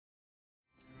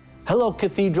Hello,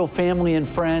 Cathedral family and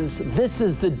friends. This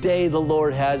is the day the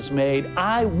Lord has made.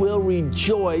 I will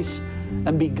rejoice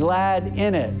and be glad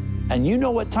in it. And you know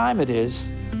what time it is.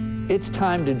 It's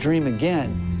time to dream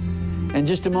again. In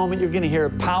just a moment, you're going to hear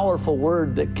a powerful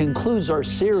word that concludes our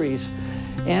series.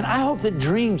 And I hope that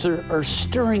dreams are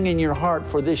stirring in your heart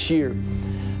for this year.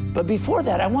 But before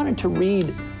that, I wanted to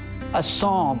read a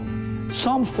psalm,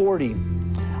 Psalm 40.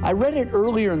 I read it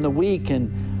earlier in the week,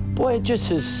 and boy, it just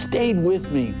has stayed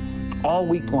with me all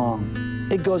week long.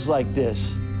 It goes like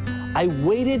this. I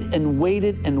waited and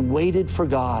waited and waited for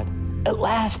God. At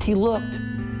last he looked.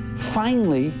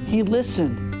 Finally, he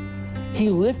listened. He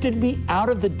lifted me out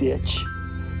of the ditch,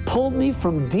 pulled me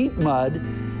from deep mud,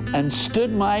 and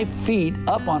stood my feet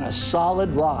up on a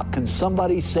solid rock. Can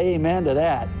somebody say amen to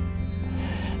that?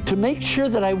 To make sure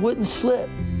that I wouldn't slip,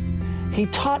 he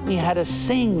taught me how to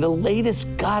sing the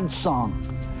latest God song,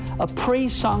 a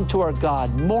praise song to our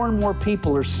God. More and more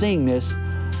people are singing this.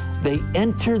 They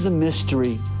enter the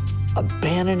mystery,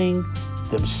 abandoning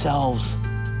themselves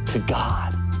to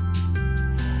God.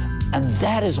 And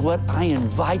that is what I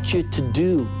invite you to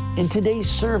do in today's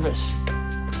service,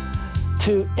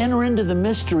 to enter into the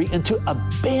mystery and to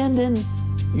abandon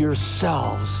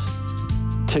yourselves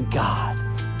to God,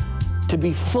 to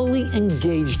be fully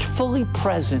engaged, fully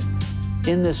present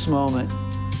in this moment,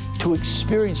 to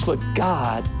experience what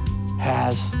God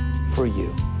has for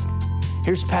you.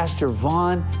 Here's Pastor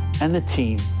Vaughn and the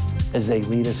team as they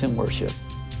lead us in worship.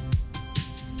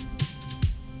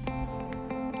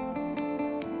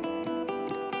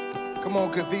 Come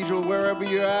on, Cathedral, wherever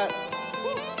you're at.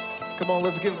 Come on,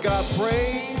 let's give God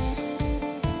praise.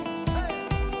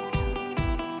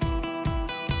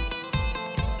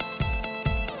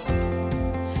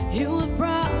 You have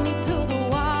brought me to the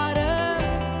water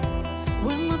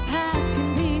when my past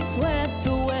can be swept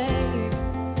away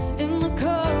in the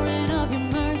current of your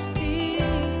mercy,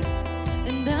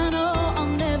 and I know I'll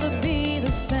never be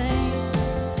the same.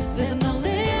 There's no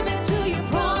limit to your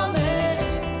promise.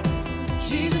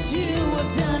 Jesus, you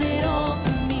have done it all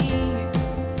for me.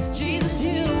 Jesus,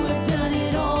 you have done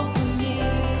it all for me.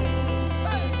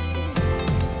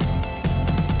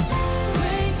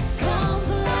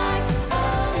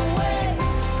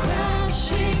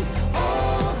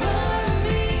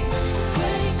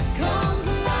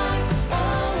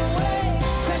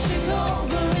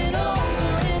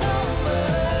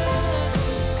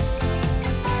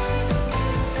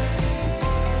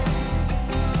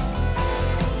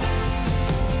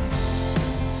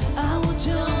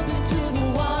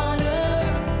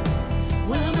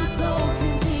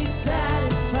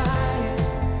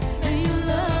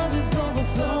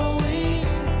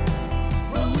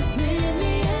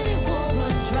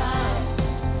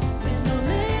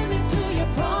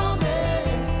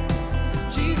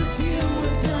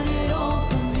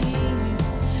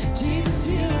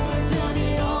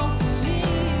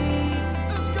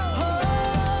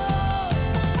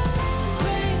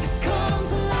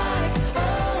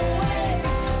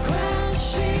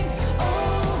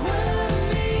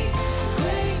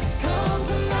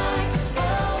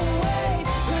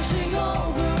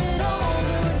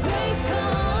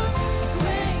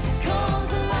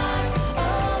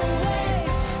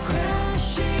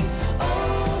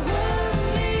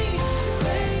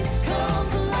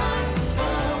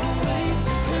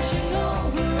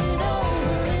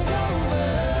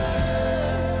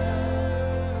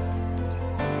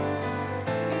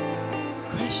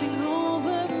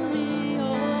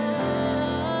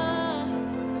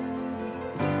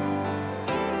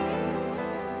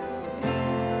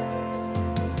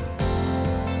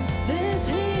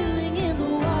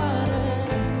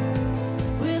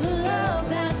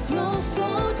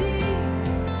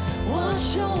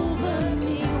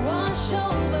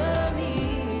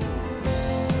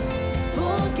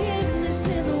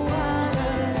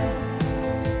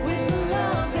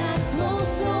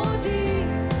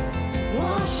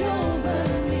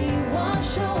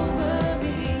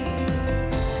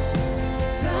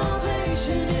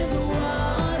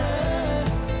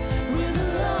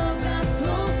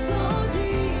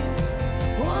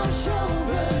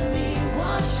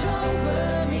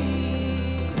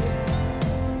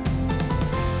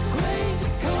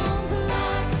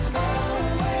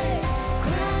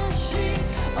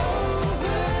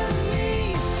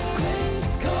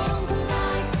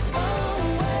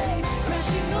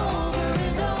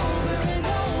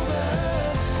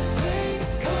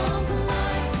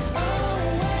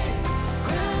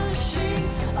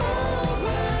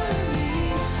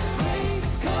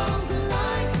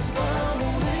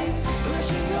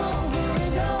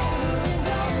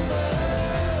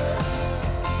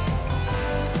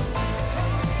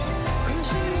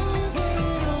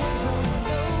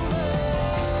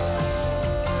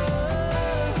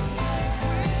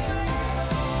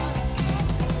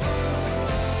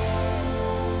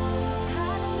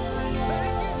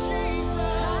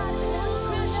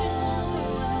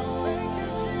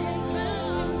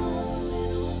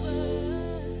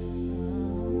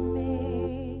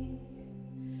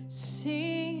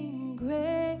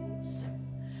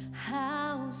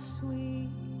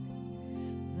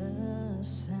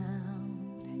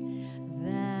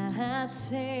 that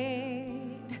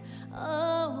saved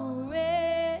a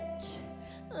wretch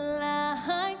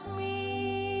like me.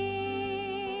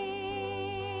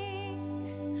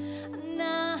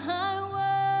 Now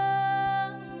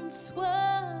I once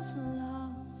was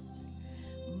lost,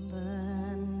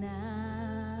 but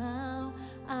now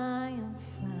I am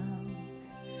found.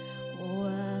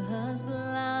 Was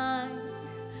blind,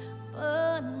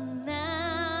 but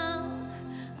now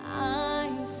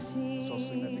I see. So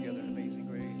sing that together, Amazing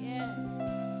Grace. Yes.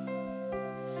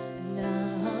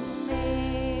 Amazing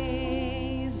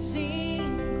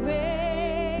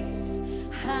grace,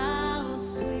 how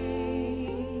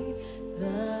sweet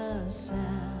the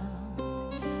sound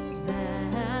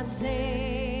that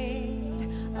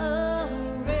saved a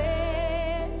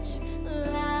wretch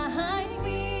like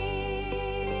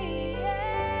me.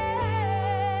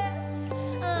 Yes,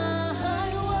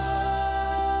 I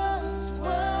once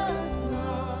was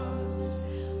lost,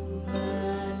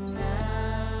 but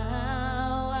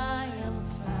now I am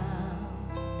found.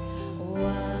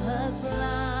 Was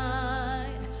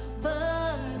blind,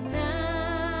 but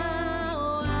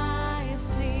now I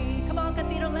see. Come on,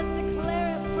 Cathedral, let's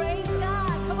declare it. Praise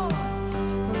God. Come on.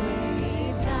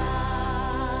 Praise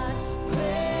God.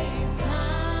 Praise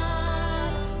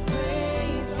God.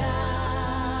 Praise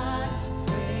God.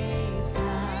 Praise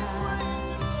God.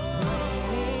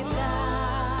 Praise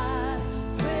God.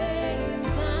 Praise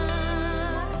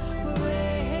God.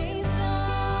 Praise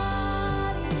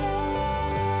God.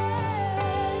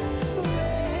 Yes.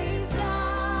 Praise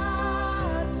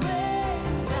God.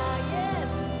 Praise God.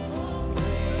 Yes.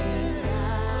 Praise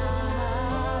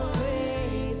God.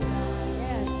 Praise God.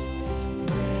 Yes.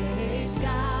 Praise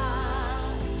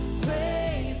God.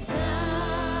 Praise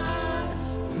God.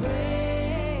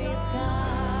 Praise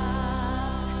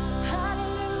God.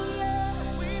 Hallelujah.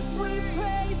 We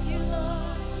praise you,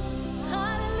 Lord.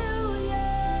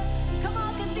 Hallelujah. Come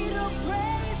on, Cathedral,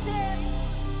 praise him.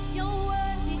 You're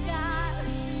worthy, God.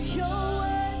 You're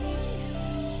worthy.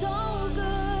 So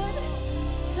good.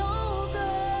 So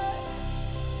good.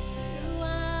 You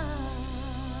are.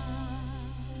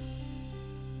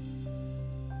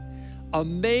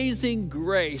 Amazing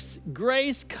grace.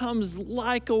 Grace comes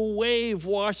like a wave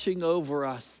washing over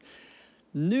us.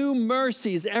 New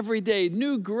mercies every day,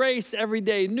 new grace every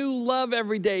day, new love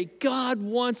every day. God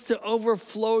wants to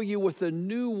overflow you with a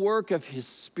new work of his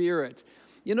Spirit.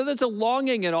 You know, there's a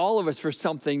longing in all of us for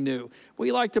something new.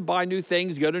 We like to buy new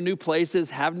things, go to new places,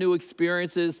 have new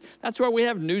experiences. That's why we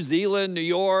have New Zealand, New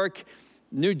York,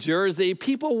 New Jersey.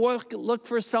 People look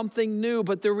for something new,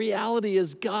 but the reality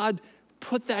is God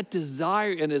put that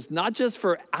desire in us, not just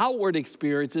for outward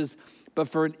experiences, but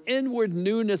for an inward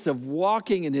newness of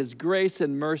walking in his grace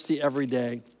and mercy every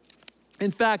day.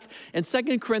 In fact, in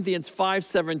 2 Corinthians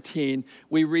 5:17,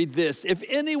 we read this: if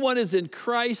anyone is in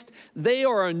Christ, they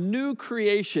are a new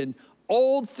creation.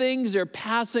 Old things are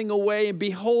passing away, and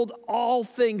behold, all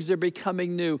things are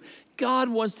becoming new. God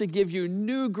wants to give you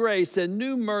new grace and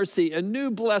new mercy and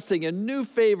new blessing and new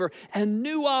favor and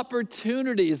new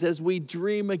opportunities as we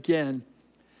dream again.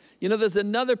 You know, there's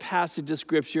another passage of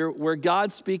scripture where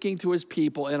God's speaking to his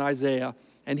people in Isaiah,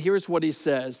 and here's what he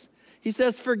says. He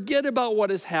says, forget about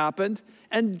what has happened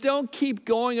and don't keep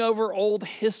going over old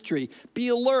history. Be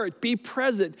alert, be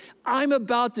present. I'm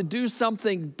about to do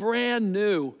something brand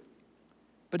new.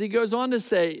 But he goes on to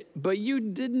say, but you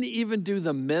didn't even do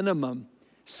the minimum.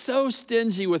 So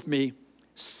stingy with me,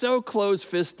 so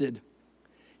close-fisted.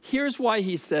 Here's why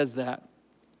he says that.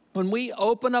 When we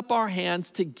open up our hands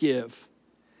to give,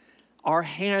 our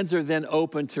hands are then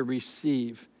open to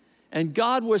receive. And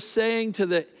God was saying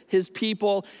to his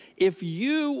people, if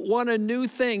you want a new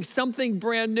thing, something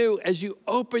brand new, as you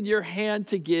open your hand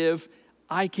to give,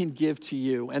 I can give to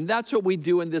you. And that's what we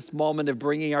do in this moment of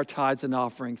bringing our tithes and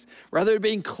offerings. Rather than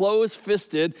being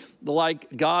closed-fisted,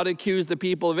 like God accused the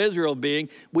people of Israel of being,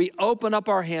 we open up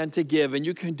our hand to give. And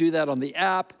you can do that on the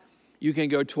app. You can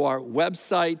go to our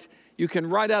website. You can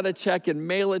write out a check and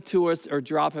mail it to us or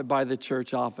drop it by the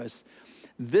church office.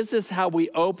 This is how we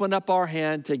open up our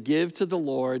hand to give to the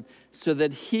Lord so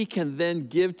that he can then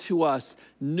give to us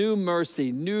new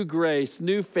mercy, new grace,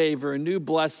 new favor, new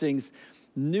blessings,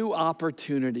 new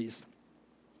opportunities.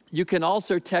 You can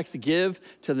also text GIVE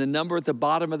to the number at the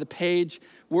bottom of the page.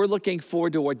 We're looking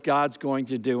forward to what God's going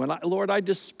to do. And Lord, I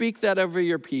just speak that over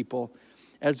your people.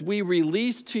 As we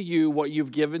release to you what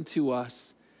you've given to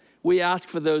us, we ask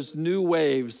for those new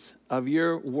waves of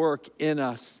your work in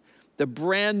us, the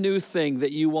brand new thing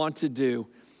that you want to do.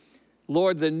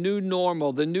 Lord, the new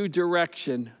normal, the new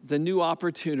direction, the new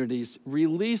opportunities,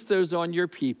 release those on your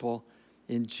people.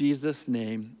 In Jesus'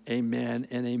 name, amen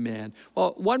and amen.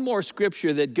 Well, one more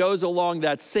scripture that goes along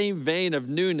that same vein of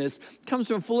newness comes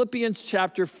from Philippians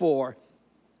chapter 4.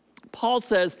 Paul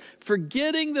says,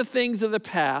 forgetting the things of the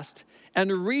past and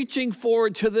reaching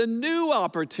forward to the new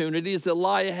opportunities that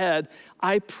lie ahead,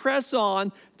 I press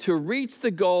on to reach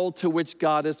the goal to which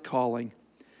God is calling.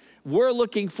 We're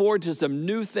looking forward to some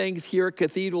new things here at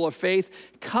Cathedral of Faith.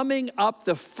 Coming up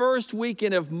the first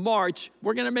weekend of March,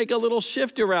 we're going to make a little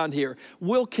shift around here.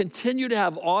 We'll continue to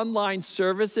have online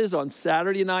services on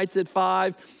Saturday nights at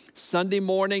 5, Sunday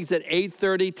mornings at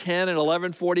 8:30, 10, and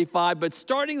 11:45. But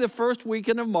starting the first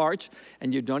weekend of March,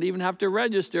 and you don't even have to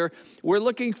register, we're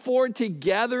looking forward to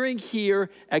gathering here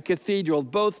at Cathedral,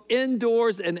 both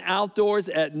indoors and outdoors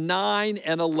at 9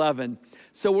 and 11.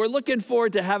 So we're looking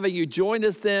forward to having you join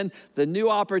us then. The new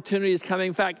opportunity is coming.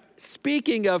 In fact,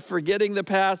 speaking of forgetting the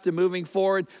past and moving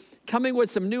forward, coming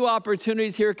with some new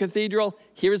opportunities here at Cathedral,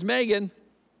 here's Megan.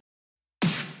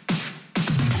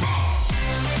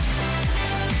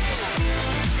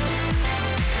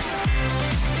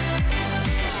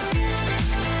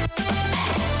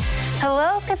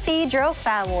 Hello, Cathedral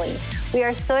family. We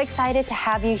are so excited to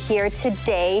have you here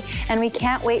today, and we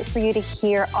can't wait for you to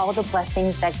hear all the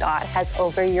blessings that God has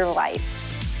over your life.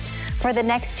 For the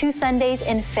next 2 Sundays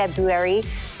in February,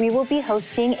 we will be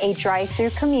hosting a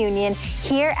drive-through communion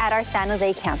here at our San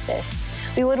Jose campus.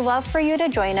 We would love for you to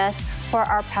join us for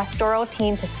our pastoral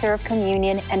team to serve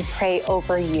communion and pray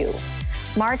over you.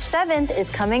 March 7th is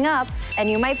coming up,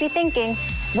 and you might be thinking,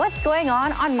 what's going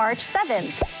on March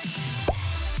 7th?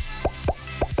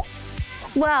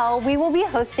 Well, we will be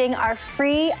hosting our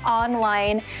free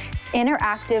online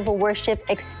interactive worship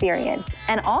experience.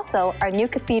 And also, our new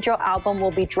Cathedral album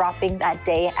will be dropping that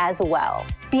day as well.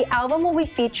 The album will be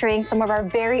featuring some of our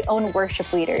very own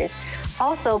worship leaders.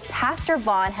 Also, Pastor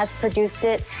Vaughn has produced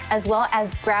it, as well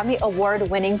as Grammy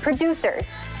Award-winning producers.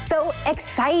 So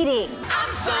exciting!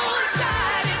 I'm so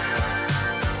excited,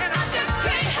 and I just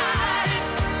can't hide it.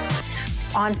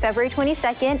 On February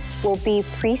 22nd will be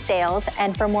pre-sales,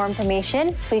 and for more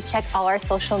information, please check all our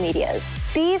social medias.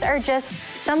 These are just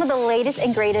some of the latest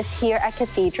and greatest here at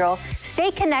Cathedral.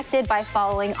 Stay connected by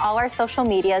following all our social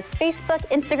medias, Facebook,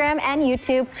 Instagram, and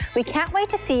YouTube. We can't wait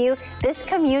to see you this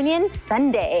Communion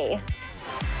Sunday.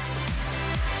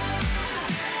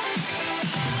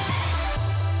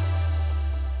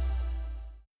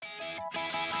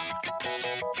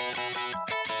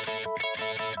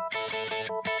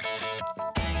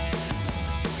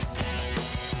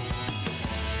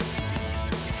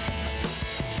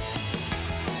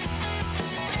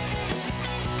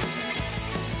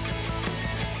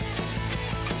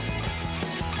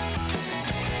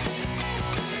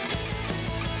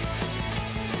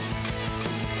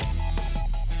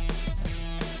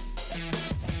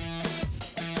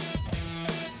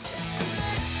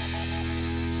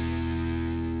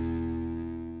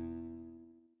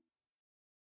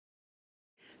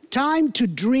 Time to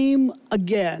dream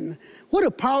again. What a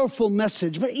powerful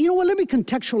message. But you know what? Let me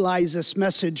contextualize this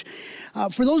message.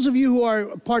 For those of you who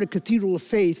are part of Cathedral of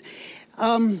Faith,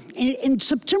 in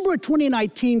September of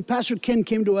 2019, Pastor Ken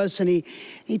came to us and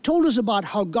he told us about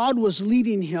how God was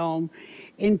leading him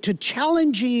into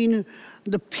challenging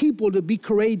the people to be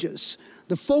courageous.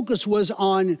 The focus was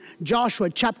on Joshua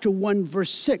chapter 1,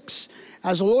 verse 6.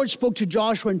 As the Lord spoke to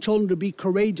Joshua and told him to be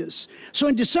courageous. So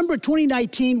in December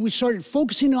 2019, we started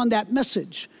focusing on that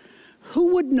message.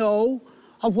 Who would know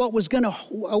of what was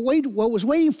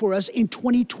waiting for us in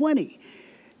 2020?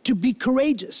 To be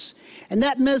courageous. And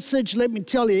that message, let me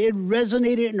tell you, it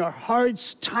resonated in our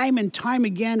hearts time and time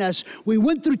again as we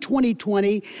went through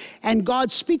 2020, and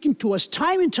God speaking to us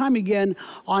time and time again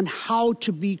on how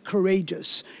to be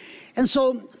courageous. And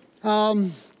so,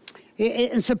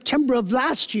 in September of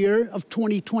last year, of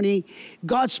 2020,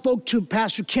 God spoke to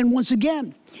Pastor Ken once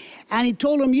again. And he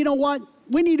told him, you know what?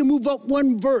 We need to move up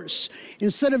one verse.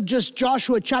 Instead of just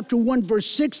Joshua chapter 1, verse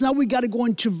 6, now we got to go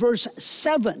into verse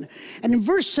 7. And in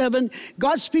verse 7,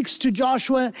 God speaks to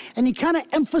Joshua, and he kind of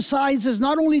emphasizes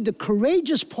not only the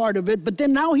courageous part of it, but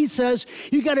then now he says,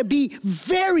 you got to be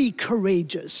very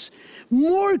courageous.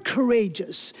 More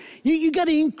courageous. You got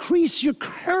to increase your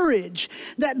courage.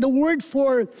 That the word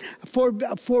for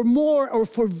more or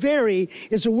for very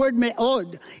is the word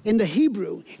me'od in the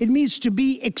Hebrew. It means to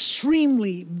be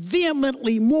extremely,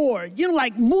 vehemently more. You know,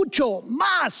 like mucho,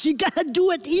 más. You got to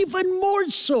do it even more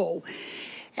so.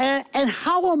 And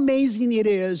how amazing it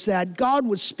is that God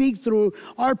would speak through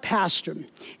our pastor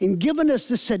in giving us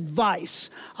this advice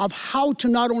of how to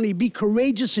not only be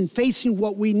courageous in facing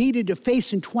what we needed to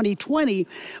face in 2020,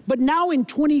 but now in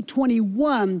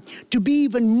 2021 to be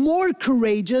even more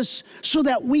courageous so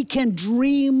that we can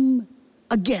dream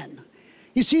again.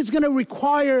 You see, it's going to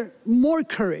require more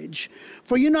courage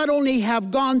for you not only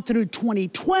have gone through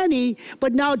 2020,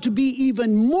 but now to be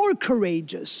even more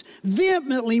courageous,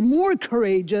 vehemently more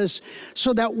courageous,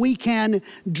 so that we can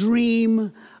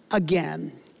dream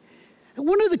again.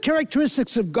 One of the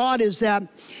characteristics of God is that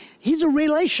he's a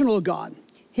relational God.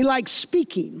 He likes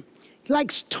speaking. He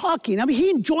likes talking. I mean, he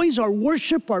enjoys our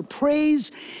worship, our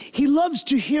praise. He loves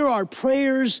to hear our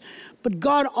prayers, but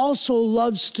God also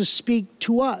loves to speak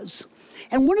to us.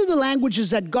 And one of the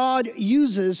languages that God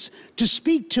uses to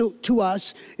speak to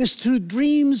us is through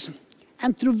dreams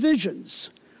and through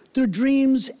visions. Through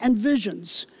dreams and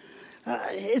visions.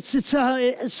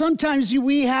 Sometimes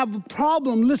we have a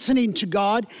problem listening to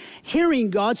God,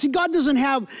 hearing God. See, God doesn't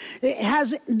have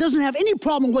any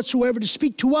problem whatsoever to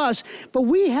speak to us, but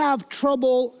we have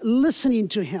trouble listening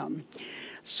to him.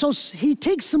 So he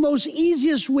takes the most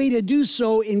easiest way to do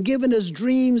so in giving us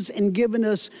dreams and giving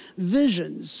us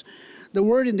visions. The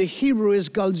word in the Hebrew is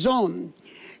galzon.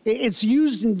 It's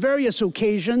used in various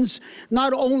occasions,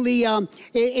 not only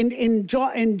in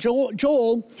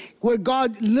Joel, where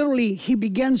God literally, he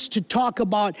begins to talk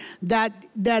about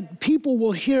that people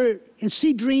will hear and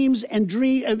see dreams and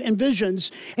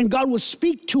visions, and God will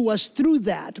speak to us through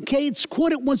that, okay? It's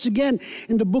quoted once again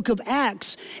in the book of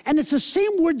Acts, and it's the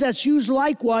same word that's used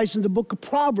likewise in the book of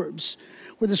Proverbs,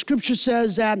 where the scripture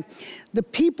says that the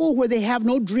people where they have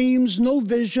no dreams, no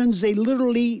visions, they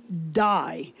literally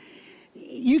die.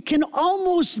 You can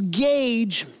almost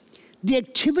gauge the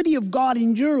activity of God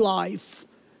in your life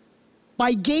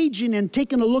by gauging and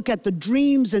taking a look at the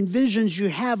dreams and visions you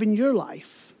have in your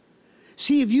life.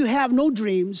 See, if you have no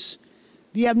dreams,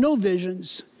 if you have no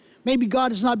visions, maybe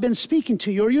God has not been speaking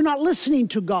to you, or you're not listening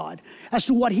to God as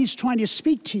to what he's trying to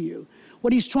speak to you,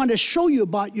 what he's trying to show you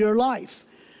about your life.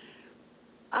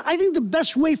 I think the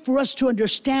best way for us to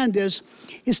understand this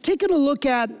is taking a look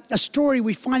at a story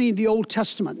we find in the Old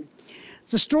Testament.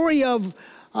 It's the story of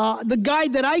the guy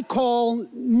that I call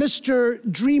Mr.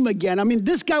 Dream Again. I mean,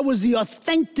 this guy was the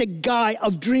authentic guy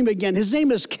of Dream Again. His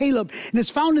name is Caleb, and it's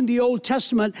found in the Old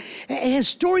Testament. His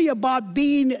story about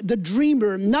being the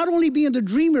dreamer, not only being the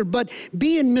dreamer, but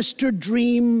being Mr.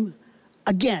 Dream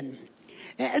Again.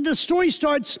 And the story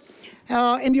starts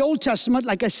in the Old Testament,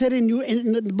 like I said in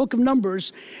the book of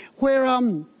Numbers, where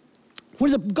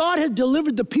God had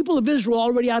delivered the people of Israel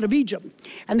already out of Egypt.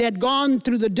 And they had gone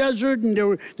through the desert, and they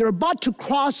were about to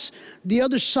cross the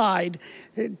other side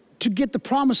to get the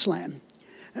promised land.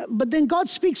 But then God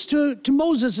speaks to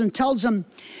Moses and tells him,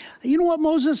 you know what,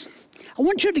 Moses? I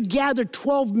want you to gather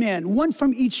 12 men, one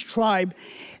from each tribe,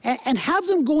 and have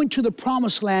them go into the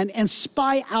promised land and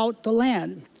spy out the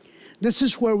land. This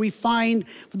is where we find,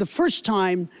 for the first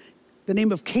time, the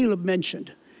name of Caleb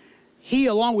mentioned. He,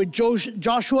 along with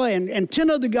Joshua and 10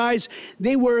 other guys,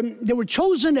 they were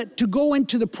chosen to go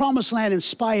into the promised land and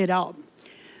spy it out.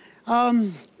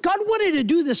 God wanted to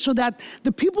do this so that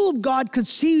the people of God could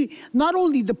see not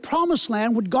only the promised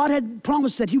land, what God had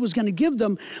promised that he was going to give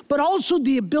them, but also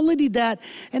the ability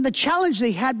and the challenge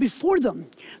they had before them.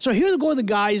 So here go the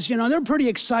guys, they're pretty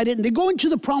excited, and they go into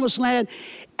the promised land,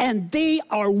 and they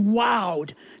are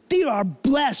wowed. They are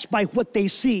blessed by what they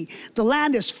see. The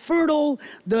land is fertile.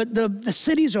 The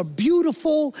cities are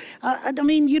beautiful.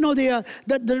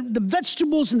 The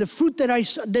vegetables and the fruit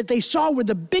that they saw were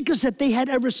the biggest that they had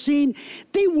ever seen.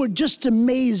 They were just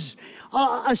amazed,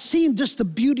 seeing just the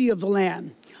beauty of the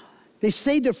land. They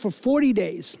stayed there for 40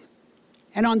 days.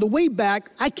 And on the way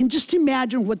back, I can just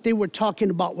imagine what they were talking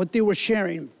about, what they were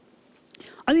sharing.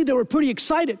 I think they were pretty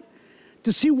excited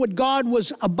to see what God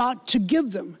was about to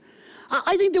give them.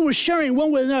 I think they were sharing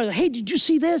one with another. Hey, did you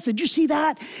see this? Did you see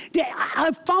that?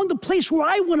 I found the place where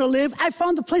I want to live. I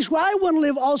found the place where I want to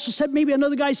live also said, maybe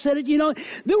another guy said it,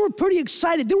 They were pretty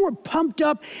excited. They were pumped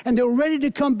up, and they were ready to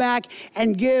come back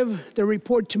and give the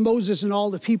report to Moses and all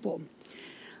the people.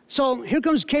 So here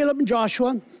comes Caleb and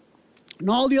Joshua and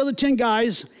all the other 10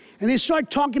 guys, and they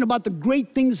start talking about the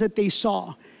great things that they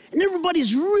saw. And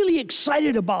everybody's really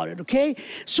excited about it, okay?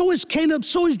 So is Caleb,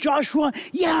 so is Joshua.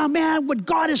 Yeah, man, what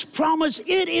God has promised,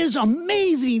 it is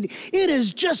amazing. It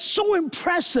is just so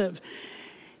impressive.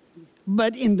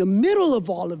 But in the middle of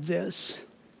all of this,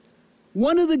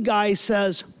 one of the guys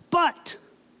says, but,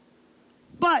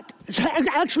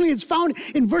 Actually, it's found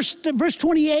in verse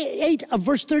 28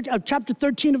 of chapter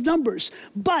 13 of Numbers.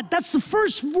 But, that's the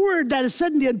first word that is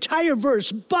said in the entire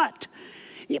verse, but.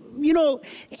 You know,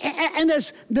 and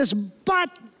this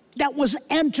but that was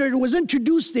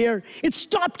introduced there, it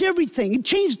stopped everything. It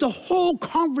changed the whole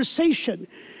conversation.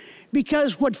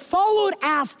 Because what followed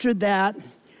after that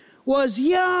was,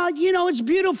 yeah, you know, it's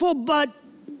beautiful, but,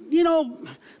 you know,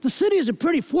 the city is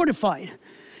pretty fortified.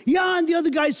 Yeah, and the other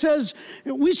guy says,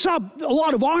 we saw a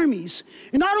lot of armies.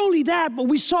 And not only that, but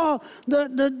we saw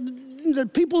the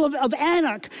people of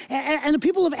Anak. And the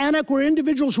people of Anak were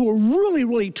individuals who were really,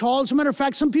 really tall. As a matter of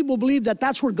fact, some people believe that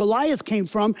that's where Goliath came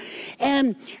from.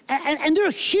 And they're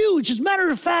huge. As a matter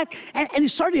of fact, and he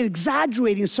started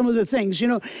exaggerating some of the things. You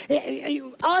know,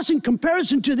 us in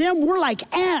comparison to them, we're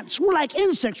like ants. We're like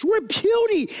insects. We're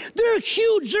puny. They're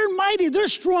huge. They're mighty. They're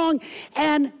strong.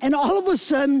 And all of a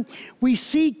sudden, we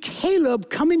see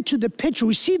Caleb come into the picture.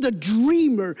 We see the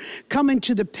dreamer come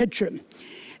into the picture.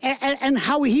 And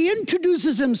how he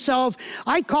introduces himself,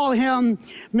 I call him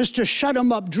Mr. Shut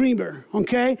 'em Up Dreamer,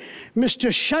 okay?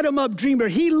 Mr. Shut 'em Up Dreamer.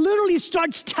 He literally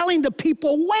starts telling the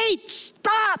people, wait,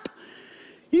 stop.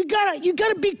 You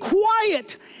gotta be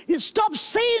quiet. Stop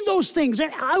saying those things.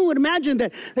 And I would imagine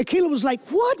that Caleb was like,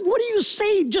 what are you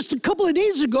saying? Just a couple of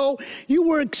days ago, you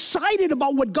were excited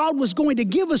about what God was going to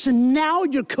give us, and now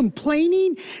you're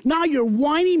complaining, now you're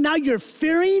whining, now you're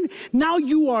fearing, now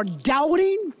you are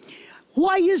doubting.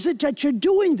 Why is it that you're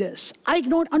doing this? I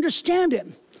don't understand it.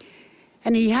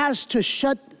 And he has to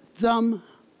shut them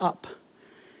up.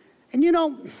 And you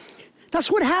know,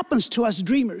 that's what happens to us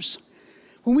dreamers.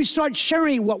 When we start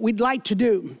sharing what we'd like to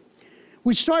do,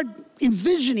 we start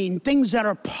envisioning things that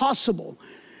are possible.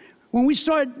 When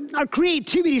our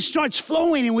creativity starts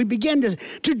flowing and we begin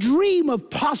to dream of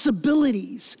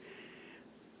possibilities,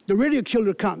 the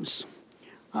ridiculer comes.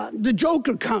 The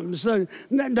joker comes, the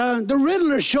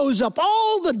Riddler shows up,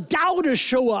 all the doubters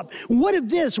show up. What if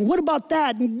this, and what about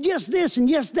that, and yes this, and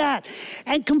yes that.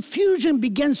 And confusion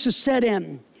begins to set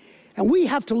in. And we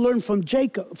have to learn from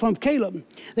Caleb,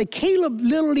 that Caleb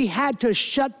literally had to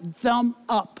shut them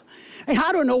up. And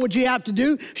I don't know what you have to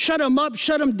do, shut them up,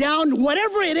 shut them down,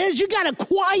 whatever it is, you gotta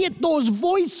quiet those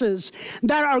voices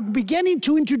that are beginning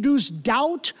to introduce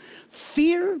doubt,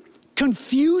 fear,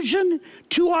 confusion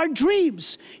to our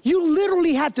dreams. You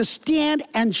literally have to stand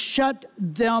and shut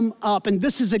them up. And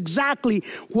this is exactly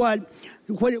what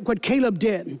Caleb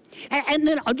did. And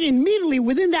then immediately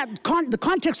within the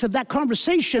context of that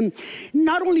conversation,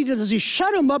 not only does he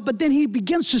shut them up, but then he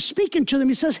begins to speak into them.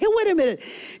 He says, hey, wait a minute.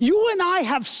 You and I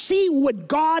have seen what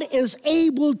God is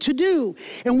able to do.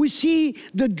 And we see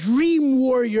the dream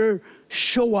warrior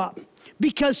show up.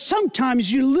 Because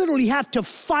sometimes you literally have to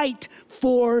fight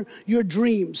for your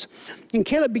dreams. And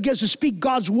Caleb begins to speak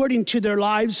God's word into their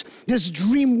lives. This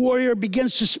dream warrior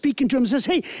begins to speak into him and says,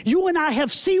 hey, you and I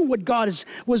have seen what God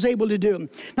was able to do.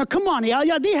 Now, come on,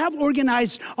 yeah, they have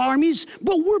organized armies,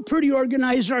 but we're pretty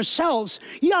organized ourselves.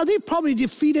 Yeah, they've probably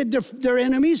defeated their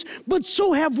enemies, but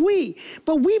so have we.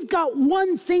 But we've got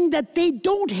one thing that they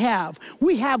don't have.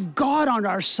 We have God on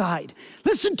our side.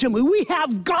 Listen to me, we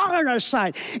have God on our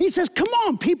side. He says, come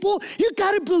on, people, you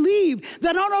got to believe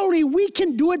that not only we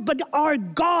can do it, but our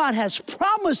God has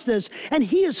promised this, and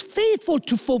he is faithful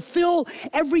to fulfill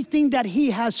everything that he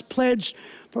has pledged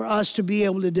for us to be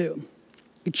able to do.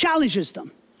 He challenges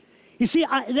them. You see,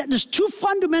 there's two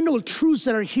fundamental truths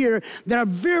that are here that are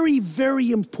very,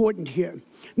 very important here.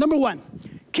 Number one,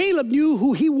 Caleb knew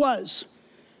who he was,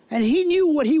 and he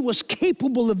knew what he was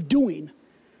capable of doing.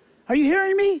 Are you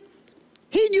hearing me?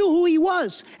 He knew who he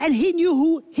was, and he knew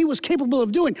who he was capable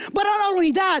of doing. But not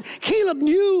only that, Caleb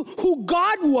knew who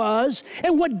God was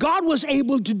and what God was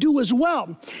able to do as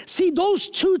well. See, those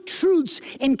two truths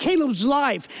in Caleb's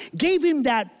life gave him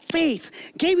that faith,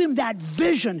 gave him that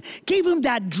vision, gave him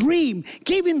that dream,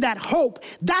 gave him that hope.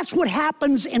 That's what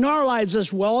happens in our lives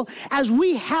as well, as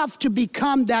we have to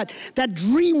become that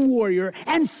dream warrior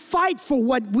and fight for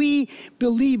what we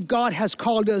believe God has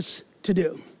called us to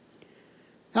do.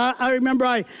 I remember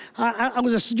I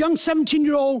was a young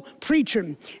 17-year-old preacher,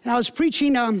 and I was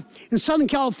preaching in Southern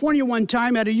California one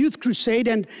time at a youth crusade,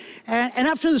 and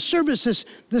after the service,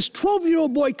 this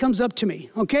 12-year-old boy comes up to me,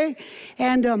 okay?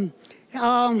 And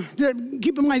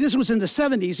keep in mind, this was in the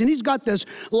 70s, and he's got this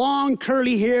long,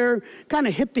 curly hair, kind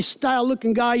of hippie-style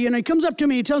looking guy, and he comes up to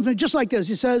me, he tells me just like this,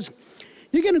 he says,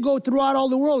 you're going to go throughout all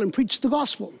the world and preach the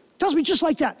gospel. Tells me just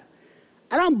like that.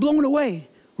 And I'm blown away.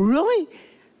 Really?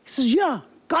 He says, yeah.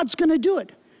 God's going to do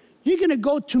it. You're going to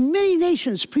go to many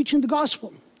nations preaching the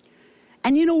gospel.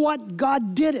 And you know what?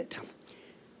 God did it.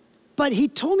 But he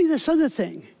told me this other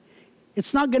thing.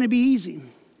 It's not going to be easy.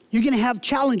 You're going to have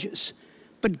challenges,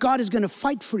 but God is going to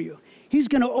fight for you. He's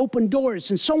going to open doors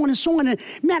and so on and so on. And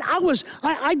man,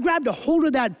 I grabbed a hold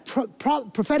of that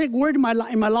prophetic word in my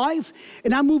life,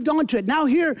 and I moved on to it. Now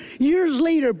here, years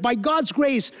later, by God's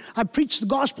grace, I preached the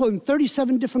gospel in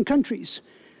 37 different countries,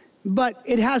 but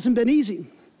it hasn't been easy.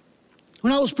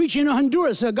 When I was preaching in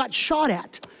Honduras, I got shot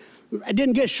at. I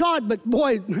didn't get shot, but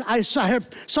boy, I saw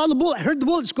the bullet, heard the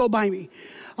bullets go by me.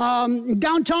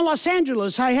 Downtown Los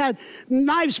Angeles, I had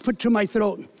knives put to my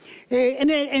throat.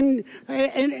 In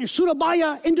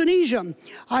Surabaya, Indonesia,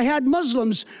 I had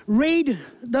Muslims raid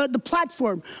the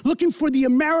platform looking for the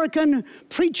American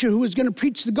preacher who was going to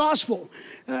preach the gospel.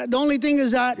 The only thing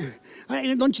is that,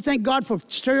 don't you thank God for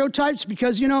stereotypes?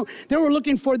 Because, they were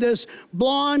looking for this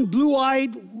blonde,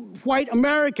 blue-eyed, white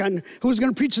American who was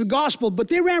going to preach the gospel, but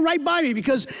they ran right by me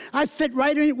because I fit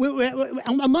right in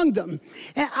among them.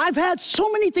 And I've had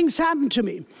so many things happen to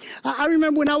me. I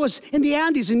remember when I was in the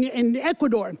Andes in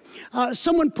Ecuador,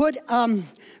 someone put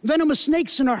venomous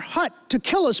snakes in our hut to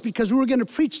kill us because we were going to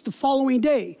preach the following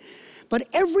day. But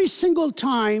every single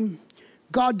time,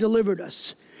 God delivered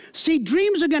us. See,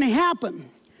 dreams are going to happen,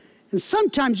 and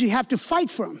sometimes you have to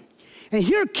fight for them. And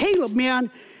here Caleb,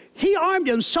 man, he armed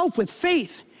himself with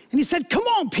faith. And he said, come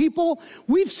on, people.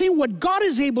 We've seen what God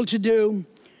is able to do.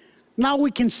 Now we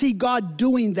can see God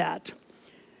doing that.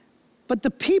 But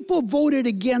the people voted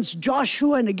against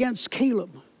Joshua and against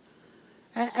Caleb.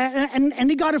 And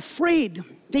they got afraid.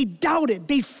 They doubted.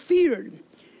 They feared.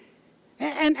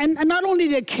 And not only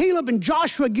did Caleb and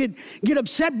Joshua get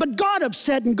upset, but God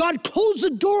upset. And God closed the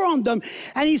door on them.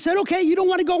 And he said, okay, you don't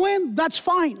want to go in? That's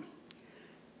fine.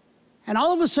 And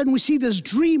all of a sudden, we see this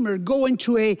dreamer go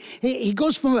into he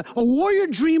goes from a warrior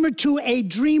dreamer to a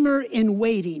dreamer in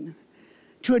waiting.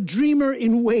 To a dreamer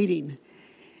in waiting.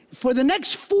 For the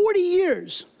next 40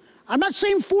 years, I'm not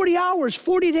saying 40 hours,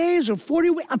 40 days, or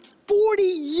 40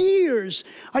 years.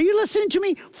 Are you listening to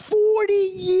me? 40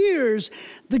 years.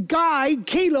 The guy,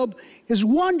 Caleb, is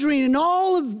wandering in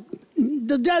all of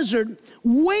the desert,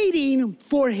 waiting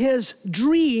for his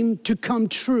dream to come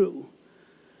true.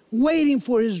 Waiting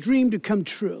for his dream to come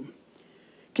true.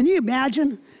 Can you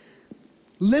imagine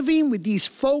living with these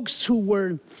folks who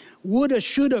were woulda,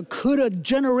 shoulda, coulda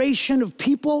generation of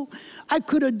people? I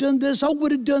could have done this, I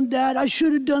would have done that, I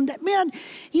should have done that. Man,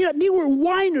 they were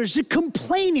whiners, they're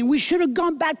complaining. We should have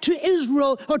gone back to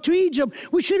Israel or to Egypt.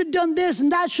 We should have done this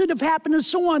and that should have happened and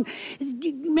so on.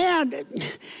 Man,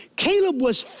 Caleb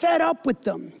was fed up with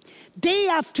them. Day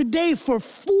after day for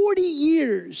 40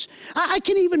 years. I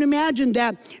can even imagine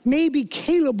that maybe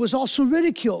Caleb was also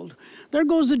ridiculed. There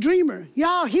goes the dreamer.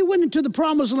 Yeah, he went into the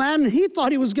promised land and he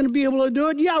thought he was going to be able to do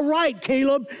it. Yeah, right,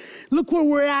 Caleb. Look where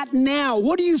we're at now.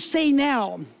 What do you say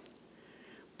now?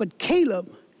 But Caleb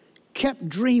kept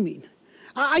dreaming.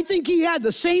 I think he had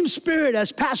the same spirit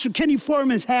as Pastor Kenny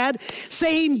Foreman had,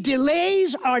 saying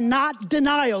delays are not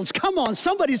denials. Come on,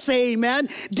 somebody say amen.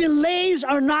 Delays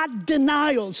are not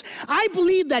denials. I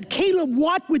believe that Caleb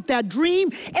walked with that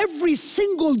dream every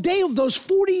single day of those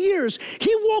 40 years.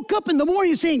 He woke up in the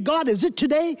morning saying, God, is it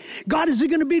today? God, is it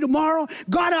going to be tomorrow?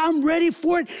 God, I'm ready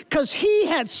for it. Because he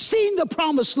had seen the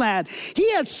promised land.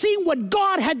 He had seen what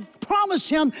God had promised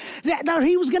him that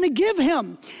he was going to give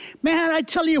him. Man, I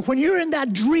tell you, when you're in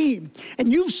that dream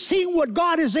and you've seen what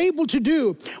God is able to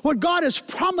do, what God has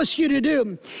promised you to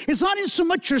do, it's not in so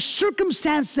much your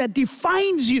circumstance that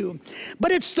defines you,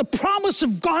 but it's the promise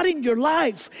of God in your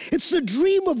life. It's the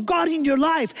dream of God in your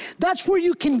life. That's where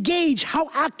you can gauge how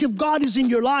active God is in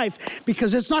your life,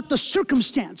 because it's not the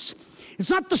circumstance. It's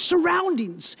not the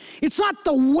surroundings. It's not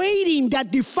the waiting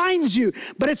that defines you,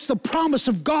 but it's the promise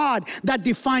of God that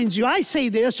defines you. I say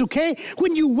this, okay?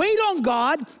 When you wait on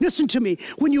God, listen to me.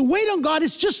 When you wait on God,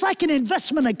 it's just like an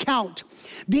investment account.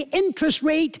 The interest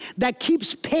rate that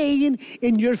keeps paying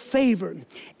in your favor.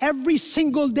 Every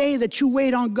single day that you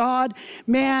wait on God,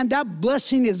 man, that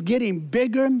blessing is getting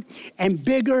bigger and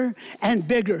bigger and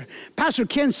bigger. Pastor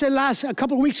Ken said a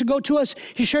couple of weeks ago to us,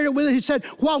 he shared it with us, he said,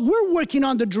 while we're working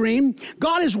on the dream,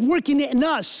 God is working in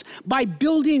us by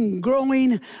building,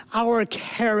 growing our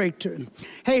character.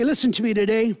 Hey, listen to me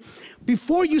today.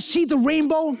 Before you see the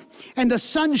rainbow and the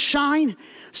sun shine,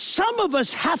 some of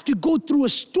us have to go through a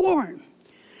storm.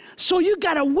 So you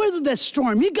got to weather that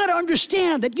storm. You got to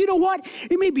understand that, you know what?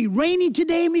 It may be raining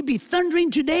today, it may be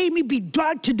thundering today, it may be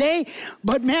dark today,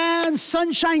 but man,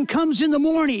 sunshine comes in the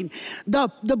morning. The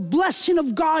blessing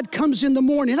of God comes in the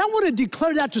morning. I want to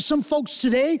declare that to some folks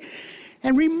today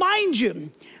and remind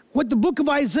you what the book of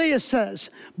Isaiah says.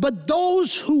 But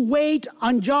those who wait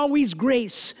on Yahweh's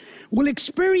grace will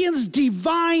experience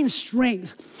divine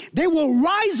strength. They will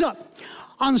rise up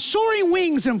on soaring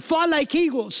wings and fly like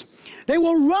eagles. They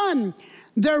will run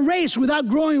their race without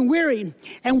growing weary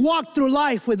and walk through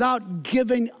life without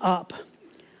giving up.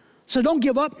 So don't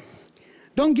give up.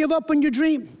 Don't give up on your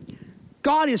dream.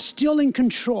 God is still in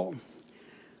control.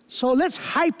 So let's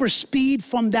hyperspeed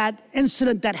from that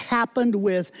incident that happened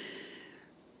with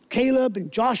Caleb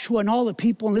and Joshua and all the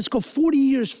people, and let's go 40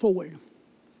 years forward.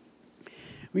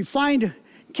 We find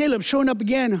Caleb showing up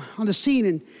again on the scene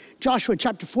in Joshua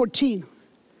chapter 14.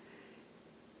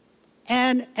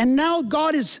 And now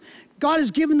God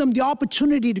has given them the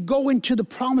opportunity to go into the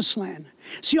promised land.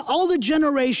 See, all the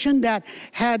generation that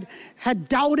had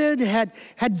doubted,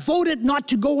 had voted not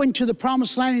to go into the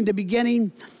promised land in the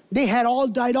beginning, they had all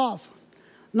died off.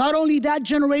 Not only that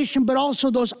generation, but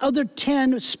also those other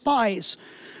 10 spies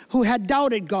who had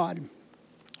doubted God,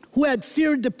 who had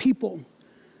feared the people.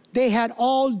 They had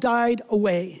all died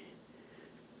away.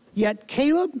 Yet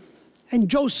Caleb and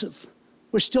Joseph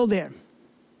were still there.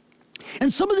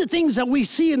 And some of the things that we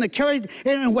see in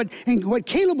what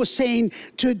Caleb was saying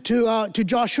to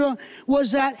Joshua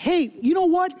was that, hey, you know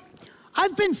what?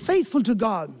 I've been faithful to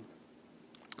God.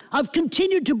 I've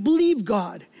continued to believe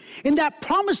God in that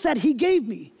promise that he gave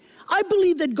me. I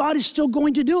believe that God is still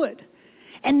going to do it.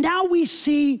 And now we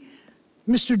see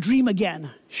Mr. Dream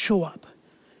Again show up,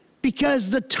 because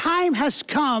the time has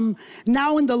come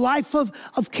now in the life of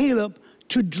Caleb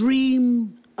to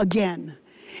dream again.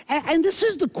 And this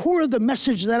is the core of the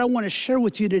message that I want to share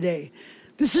with you today.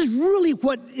 This is really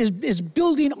what is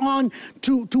building on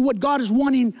to what God is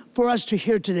wanting for us to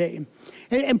hear today.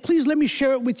 And please let me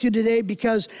share it with you today,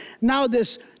 because now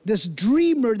this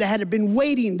dreamer that had been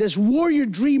waiting, this warrior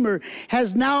dreamer,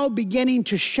 has now beginning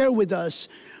to share with us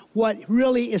what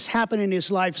really is happening in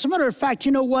his life. As a matter of fact,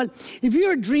 you know what? If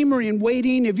you're a dreamer in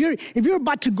waiting, if you're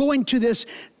about to go into this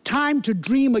time to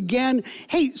dream again,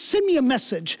 hey, send me a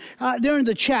message there in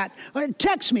the chat, or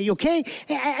text me, okay?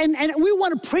 And we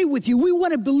want to pray with you. We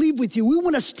want to believe with you. We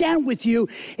want to stand with you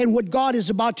in what God is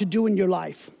about to do in your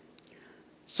life.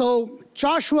 So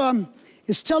Joshua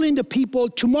is telling the people,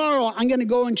 tomorrow I'm going to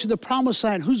go into the promised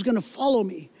land. Who's going to follow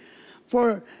me?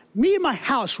 For me and my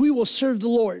house, we will serve the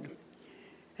Lord.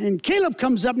 And Caleb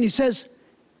comes up and he says,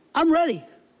 I'm ready.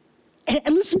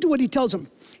 And listen to what he tells him.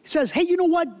 He says, hey, you know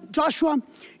what, Joshua?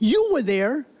 You were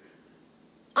there.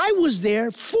 I was there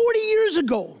 40 years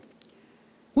ago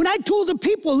when I told the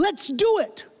people, let's do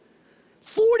it.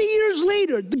 40 years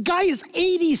later, the guy is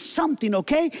 80-something,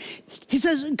 okay? He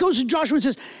says, goes to Joshua and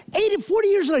says, 40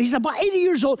 years later, he's about 80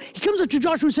 years old. He comes up to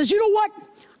Joshua and says, you know what?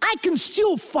 I can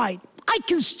still fight. I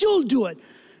can still do it.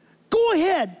 Go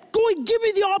ahead. Go and give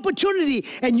me the opportunity,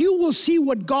 and you will see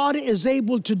what God is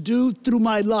able to do through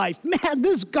my life. Man,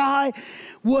 this guy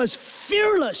was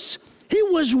fearless. He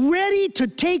was ready to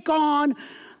take on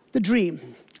the dream.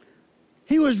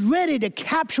 He was ready to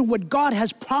capture what God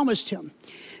has promised him.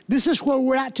 This is where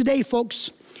we're at today,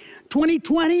 folks.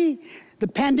 2020, the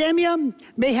pandemic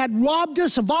may have robbed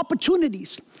us of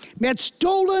opportunities, may have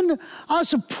stolen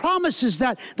us of promises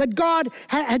that God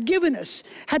had given us,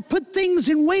 had put things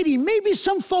in waiting. Maybe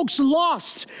some folks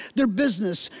lost their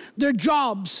business, their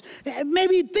jobs.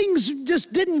 Maybe things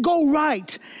just didn't go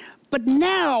right. But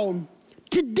now,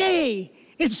 today,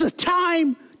 it's the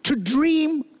time to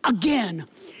dream again.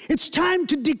 It's time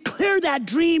to declare that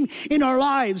dream in our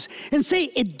lives and say,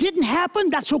 it didn't happen,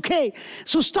 that's okay.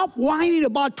 So stop whining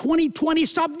about 2020,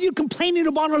 stop complaining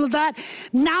about all of that.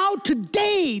 Now,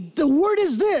 today, the word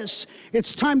is this: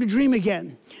 it's time to dream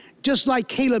again, just like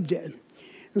Caleb did.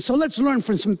 And so let's learn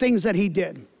from some things that he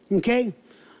did, okay?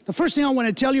 The first thing I want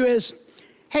to tell you is,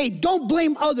 hey, don't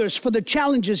blame others for the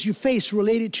challenges you face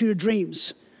related to your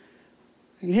dreams.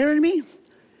 Are you hearing me?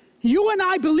 You and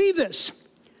I believe this.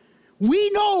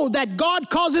 We know that God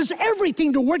causes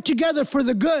everything to work together for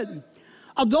the good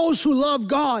of those who love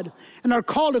God and are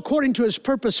called according to his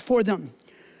purpose for them.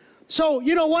 So,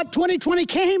 you know what? 2020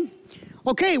 came.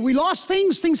 Okay, we lost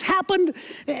things happened.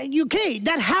 Okay,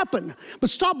 that happened. But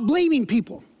stop blaming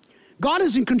people. God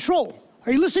is in control.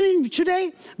 Are you listening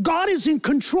today? God is in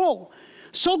control.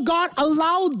 So God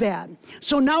allowed that.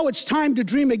 So now it's time to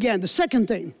dream again. The second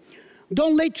thing,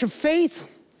 don't let your faith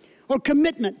or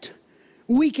commitment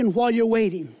weaken while you're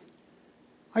waiting.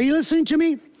 Are you listening to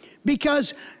me?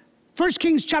 Because 1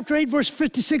 Kings chapter 8, verse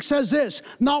 56 says this: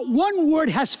 not one word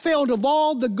has failed of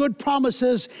all the good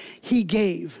promises he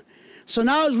gave. So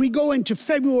now as we go into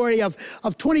February of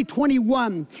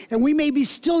 2021, and we may be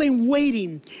still in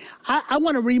waiting, I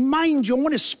want to remind you, I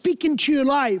want to speak into your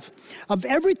life of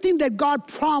everything that God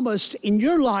promised in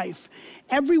your life.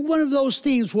 Every one of those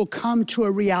things will come to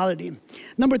a reality.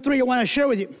 Number 3, I want to share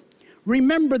with you.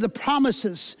 Remember the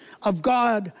promises of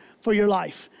God for your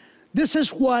life. This is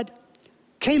what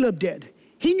Caleb did.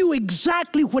 He knew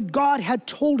exactly what God had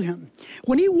told him.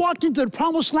 When he walked into the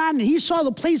promised land and he saw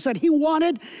the place that he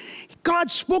wanted, God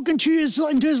spoke into his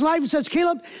life and says,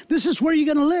 Caleb, this is where you're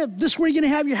going to live. This is where you're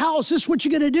going to have your house. This is what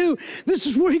you're going to do. This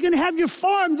is where you're going to have your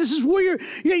farm. This is where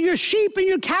your sheep and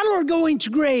your cattle are going to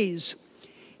graze.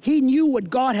 He knew what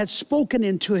God had spoken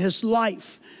into his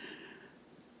life.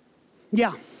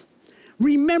 Yeah.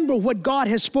 Remember what God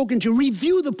has spoken to you.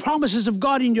 Review the promises of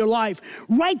God in your life.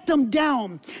 Write them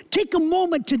down. Take a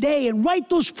moment today and write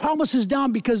those promises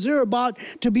down because they're about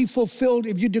to be fulfilled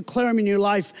if you declare them in your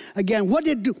life again. What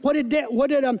did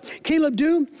Caleb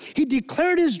do? He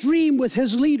declared his dream with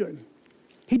his leader.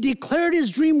 He declared his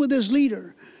dream with his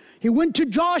leader. He went to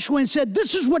Joshua and said,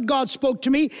 this is what God spoke to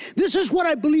me. This is what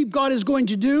I believe God is going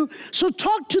to do. So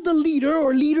talk to the leader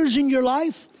or leaders in your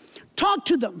life. Talk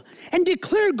to them and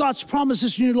declare God's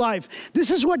promises in your life. This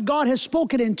is what God has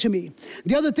spoken into me.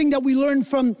 The other thing that we learned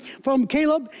from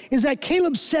Caleb is that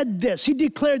Caleb said this. He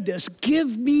declared this,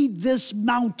 give me this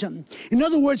mountain. In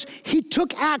other words, he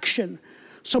took action.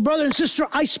 So brother and sister,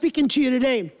 I speak into you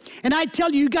today, and I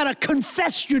tell you, you got to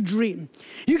confess your dream.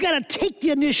 You got to take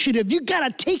the initiative. You got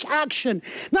to take action.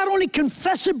 Not only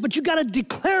confess it, but you got to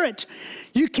declare it.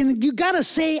 You got to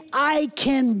say, I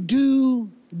can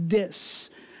do this.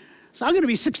 So I'm going to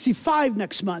be 65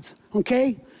 next month,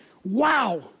 okay?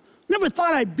 Wow. Never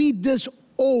thought I'd be this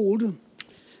old.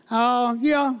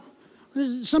 Yeah.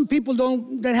 Some people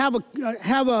that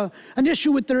have an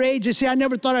issue with their age. They say, I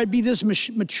never thought I'd be this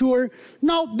mature.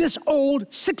 No, this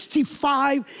old,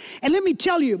 65. And let me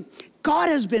tell you, God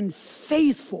has been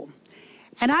faithful.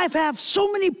 And I've had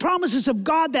so many promises of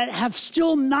God that have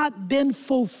still not been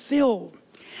fulfilled.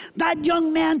 That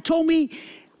young man told me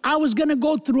I was going to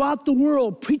go throughout the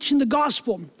world preaching the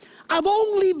gospel. I've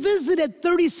only visited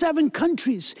 37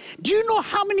 countries. Do you know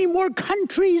how many more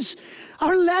countries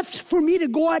are left for me to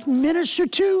go out and minister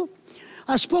to?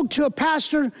 I spoke to a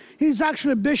pastor. He's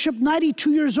actually a bishop,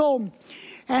 92 years old.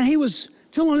 And he was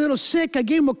feeling a little sick. I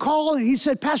gave him a call and he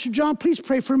said, Pastor John, please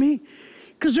pray for me.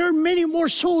 Because there are many more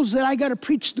souls that I got to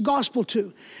preach the gospel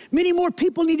to. Many more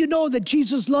people need to know that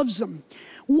Jesus loves them.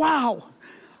 Wow.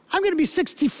 I'm going to be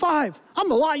 65.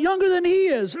 I'm a lot younger than he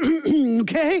is,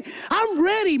 okay? I'm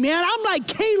ready, man. I'm like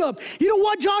Caleb. You know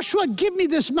what, Joshua? Give me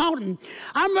this mountain.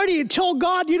 I'm ready to tell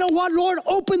God, you know what, Lord?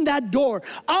 Open that door.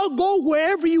 I'll go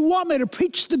wherever you want me to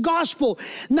preach the gospel.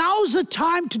 Now's the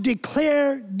time to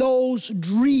declare those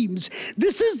dreams.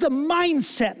 This is the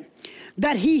mindset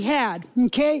that he had,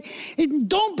 okay? And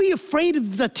don't be afraid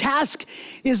if the task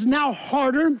is now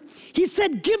harder. He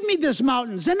said, give me these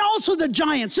mountains and also the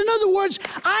giants. In other words,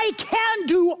 I can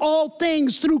do all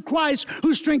things through Christ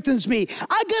who strengthens me.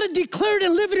 I got to declare it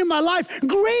and live it in my life.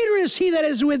 Greater is he that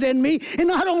is within me. And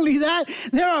not only that,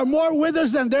 there are more with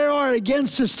us than there are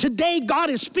against us. Today, God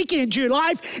is speaking into your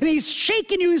life and he's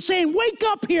shaking you and saying, wake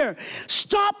up here.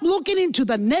 Stop looking into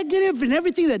the negative and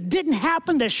everything that didn't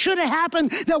happen, that should have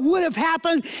happened, that would have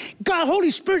happened. God,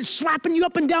 Holy Spirit slapping you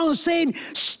up and down and saying,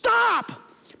 stop,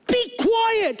 be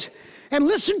quiet. And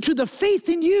listen to the faith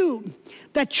in you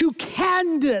that you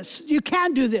can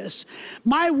do this.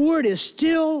 My word is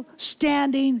still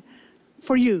standing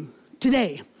for you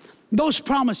today. Those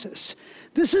promises.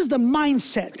 This is the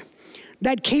mindset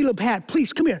that Caleb had.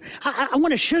 Please come here. I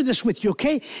want to share this with you,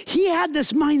 okay? He had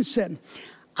this mindset.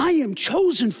 I am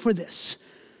chosen for this.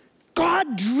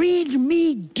 God dreamed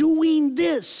me doing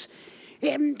this.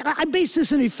 And I base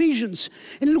this in Ephesians.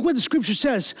 And look what the scripture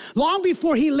says. Long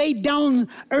before he laid down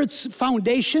earth's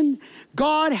foundation,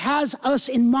 God has us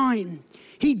in mind.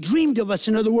 He dreamed of us,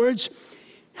 in other words,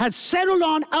 had settled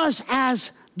on us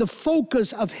as the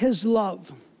focus of his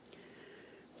love.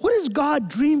 What has God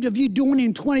dreamed of you doing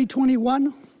in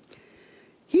 2021?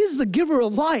 He is the giver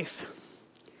of life.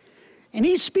 And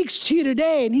he speaks to you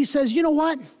today and he says, you know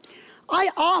what? I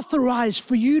authorize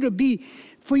for you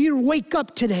to wake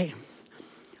up today.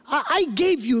 I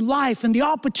gave you life and the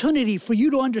opportunity for you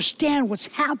to understand what's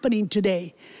happening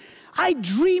today. I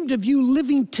dreamed of you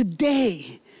living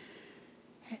today.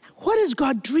 What has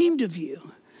God dreamed of you?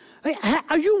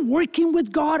 Are you working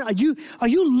with God? Are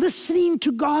you listening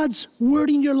to God's word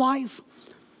in your life?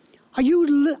 Are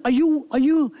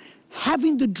you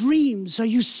having the dreams? Are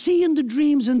you seeing the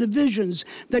dreams and the visions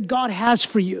that God has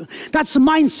for you? That's the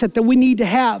mindset that we need to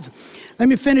have. Let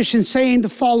me finish in saying the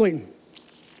following.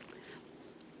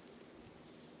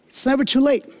 It's never too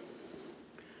late.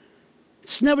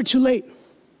 It's never too late.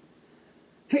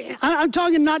 I'm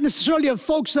talking not necessarily of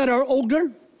folks that are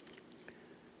older,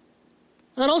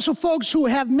 but also folks who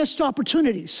have missed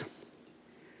opportunities.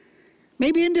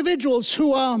 Maybe individuals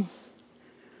who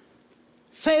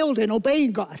failed in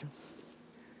obeying God.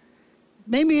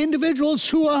 Maybe individuals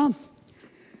who have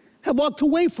walked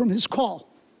away from his call,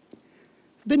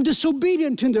 been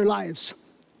disobedient in their lives.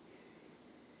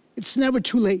 It's never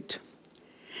too late.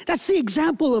 That's the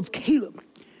example of Caleb,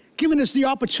 giving us the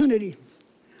opportunity.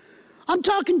 I'm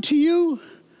talking to you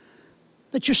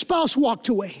that your spouse walked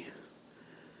away,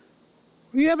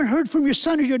 or you haven't heard from your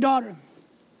son or your daughter,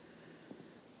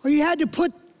 or you had to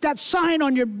put that sign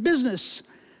on your business,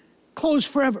 closed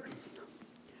forever.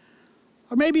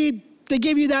 Or maybe they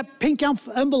gave you that pink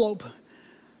envelope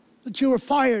that you were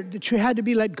fired, that you had to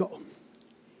be let go.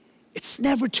 It's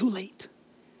never too late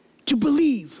to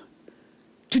believe,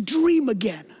 to dream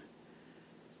again,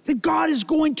 that God is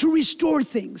going to restore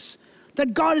things,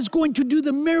 that God is going to do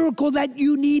the miracle that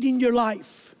you need in your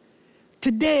life.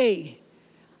 Today,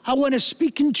 I want to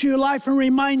speak into your life and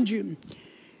remind you,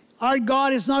 our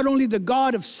God is not only the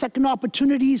God of second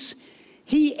opportunities,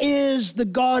 he is the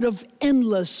God of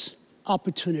endless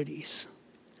opportunities.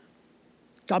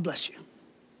 God bless you.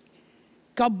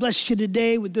 God bless you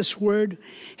today with this word.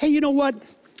 Hey, you know what?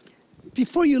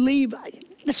 Before you leave,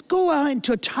 let's go out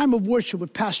into a time of worship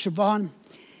with Pastor Vaughn.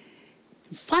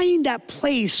 Find that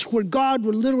place where God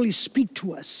will literally speak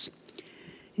to us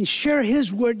and share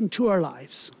his word into our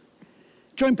lives.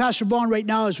 Join Pastor Vaughn right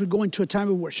now as we go into a time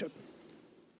of worship.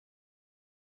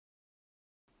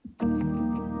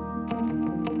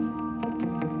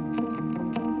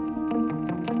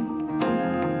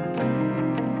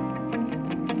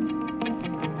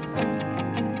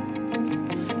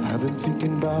 I've been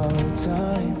thinking about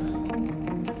time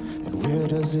and where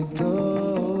does it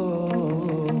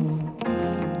go?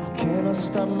 How can I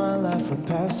stop my life from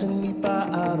passing me by?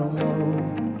 I don't know.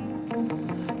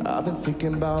 I've been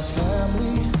thinking about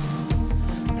family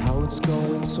and how it's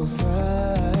going so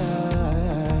fast.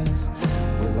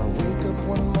 Will I wake up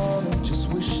one morning just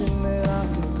wishing that I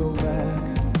could go back?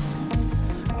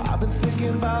 I've been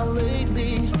thinking about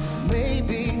lately,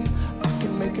 maybe I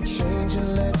can make a change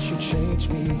and let you change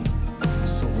me.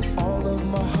 So with all of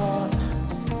my heart,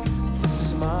 this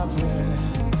is my prayer.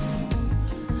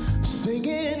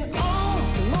 Singing, oh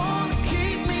Lord,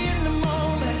 keep me in the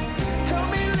moment. Help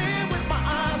me live with my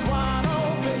eyes wide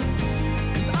open.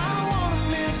 'Cause I don't wanna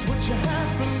miss what you have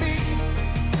for me.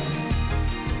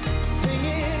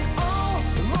 Singing, oh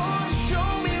Lord, show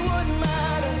me what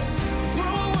matters.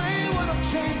 Throw away what I'm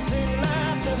chasing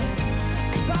after.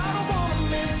 'Cause I don't wanna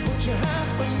miss what you have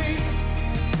for me.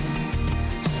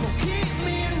 So keep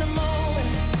me in the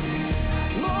moment.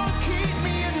 Lord, keep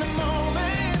me in the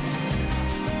moment.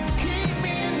 Keep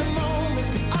me in the moment.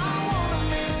 'Cause I don't wanna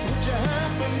miss what you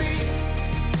have for me.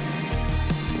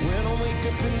 When I wake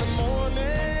up in the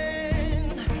morning,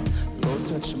 Lord,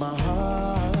 touch my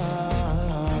heart.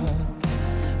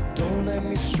 Don't let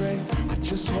me stray. I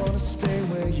just wanna stay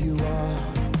where you are.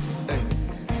 Hey.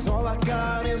 'Cause all I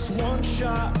got is one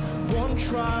shot, one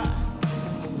try,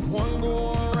 one go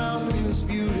around in this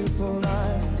beautiful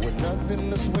life where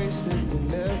nothing is wasted, when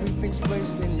everything's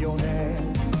placed in your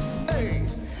hands. Hey,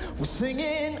 we're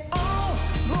singing, oh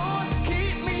Lord,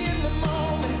 keep me in the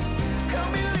moment. Help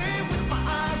me live with my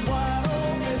eyes wide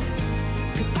open.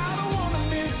 'Cause I don't wanna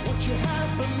miss what you have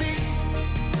for me.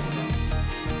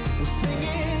 We're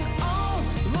singing, oh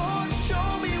Lord, show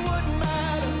me what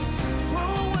matters.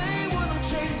 Throw away what I'm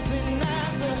chasing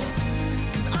after.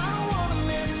 'Cause I don't wanna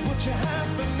miss what you have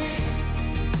for me.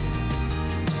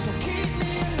 So keep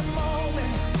me in the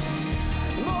moment.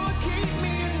 Lord, keep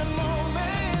me in the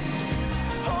moment.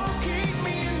 Oh, keep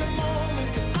me in the moment.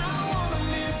 'Cause I don't wanna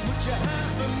miss what you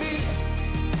have for me.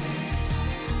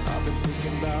 I've been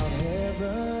thinking about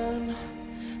heaven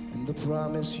and the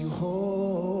promise you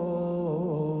hold.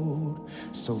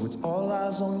 So it's all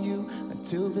eyes on you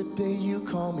until the day you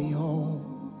call me home.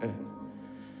 Eh.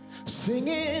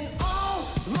 Singing, oh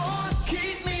Lord,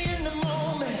 keep me in the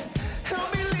moment. Help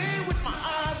me live with my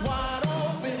eyes wide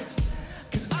open.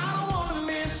 'Cause I don't wanna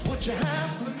miss what you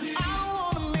have for me. I don't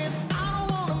wanna miss.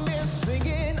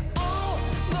 Singing, oh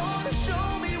Lord, show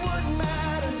me what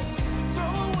matters.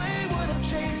 Throw away what I'm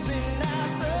chasing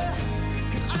after.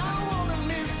 'Cause I don't wanna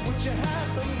miss what you have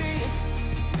for me.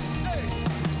 Hey.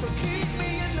 So keep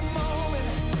me in the moment.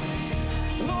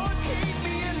 Lord, keep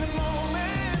me in the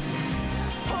moment.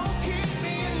 Oh, keep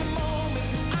me in the moment.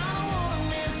 'Cause I don't wanna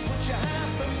miss what you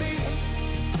have for me.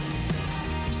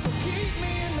 So keep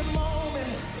me in the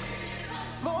moment.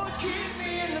 Lord, keep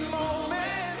me in the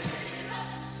moment.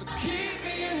 So keep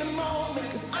me in the moment.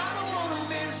 'Cause I don't wanna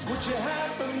miss what you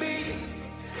have for me.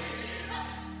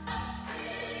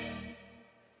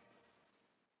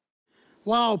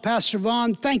 Wow, Pastor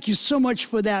Vaughn, thank you so much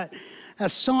for that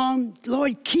song.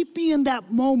 Lord, keep me in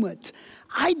that moment.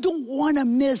 I don't want to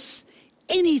miss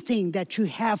anything that you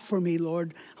have for me,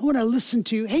 Lord. I want to listen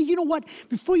to you. Hey, you know what?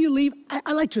 Before you leave,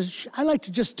 I like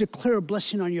to just declare a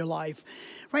blessing on your life.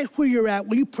 Right where you're at,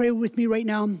 will you pray with me right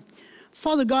now?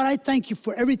 Father God, I thank you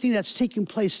for everything that's taking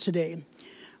place today.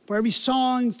 For every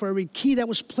song, for every key that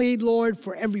was played, Lord,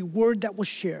 for every word that was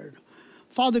shared.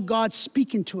 Father God,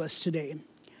 speaking to us today.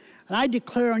 And I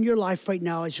declare on your life right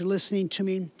now as you're listening to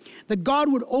me, that God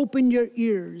would open your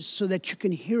ears so that you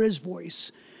can hear his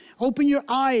voice. Open your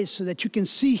eyes so that you can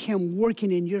see him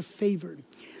working in your favor.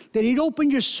 That he'd open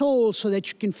your soul so that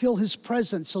you can feel his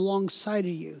presence alongside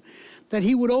of you. That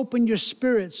he would open your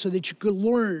spirit so that you could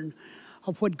learn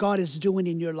of what God is doing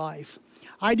in your life.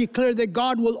 I declare that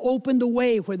God will open the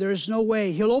way where there is no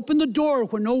way. He'll open the door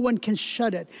where no one can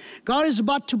shut it. God is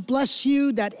about to bless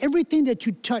you, that everything that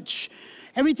you touch,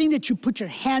 everything that you put your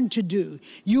hand to do,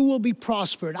 you will be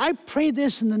prospered. I pray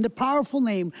this in the powerful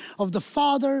name of the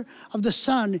Father, of the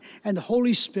Son, and the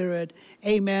Holy Spirit.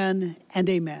 Amen and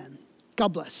amen. God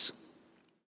bless.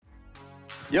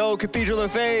 Yo, Cathedral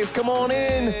of Faith, come on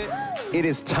in. It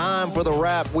is time for the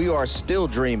wrap. We are still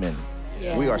dreaming.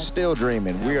 Yes. We are still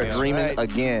dreaming. We are dreaming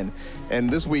again. And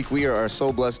this week we are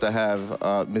so blessed to have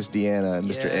Miss Deanna and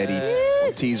Mr. Eddie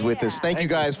Ortiz with us. Thank you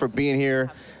guys for being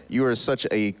here. You are such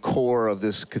a core of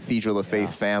this Cathedral of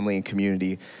Faith family and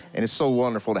community. And it's so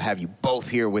wonderful to have you both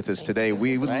here with us today.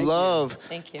 We would love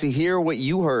to hear what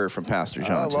you heard from Pastor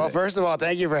John today. Well, first of all,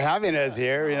 thank you for having us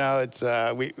here. You know, it's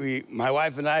my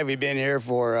wife and I, we've been here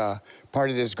for part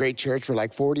of this great church for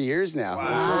like 40 years now.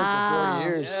 Wow. Close to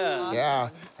 40 years. Yeah.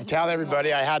 I tell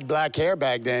everybody I had black hair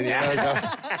back then. You know, so.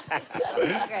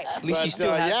 At least you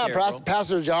still have hair, bro.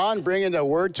 Pastor John bringing the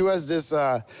word to us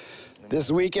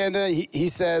this weekend. He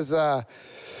says,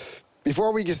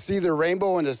 before we can see the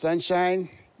rainbow and the sunshine,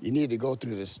 you need to go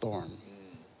through the storm.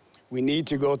 We need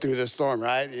to go through the storm,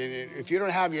 right? If you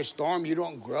don't have your storm, you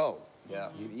don't grow. Yeah.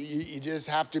 You just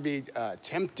have to be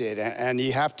tempted, and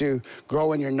you have to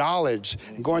grow in your knowledge.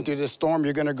 And going through this storm,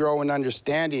 you're going to grow in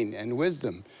understanding and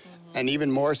wisdom, and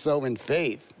even more so in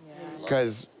faith.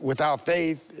 Because without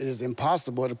faith, it is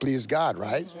impossible to please God,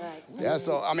 right? That's right. Yeah,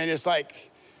 so, I mean, it's like,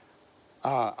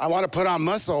 I want to put on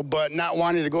muscle, but not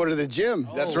wanting to go to the gym.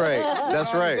 That's right.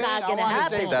 That's right. It's not gonna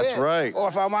happen. That's right. Or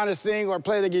if I want to sing or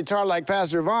play the guitar like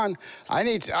Pastor Vaughn, I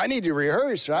need to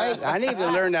rehearse, right? I need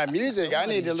to learn that music. I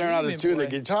need to learn how to tune the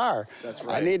guitar. That's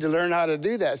right. I need to learn how to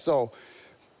do that. So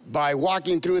by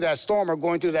walking through that storm or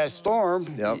going through that storm,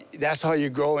 that's how you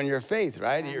grow in your faith,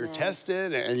 right? You're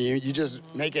tested and you just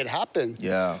make it happen.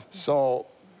 Yeah. So,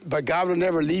 but God will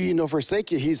never leave you nor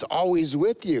forsake you. He's always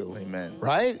with you. Amen.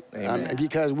 Right? Amen.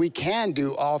 Because we can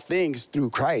do all things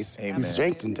through Christ. Amen. Who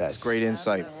strengthens us. That's great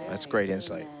insight. That's great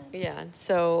insight. Yeah.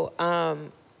 So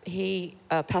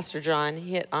Pastor John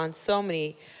hit on so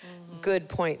many good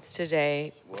points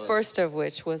today. First of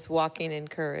which was walking in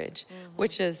courage,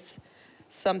 which is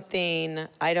something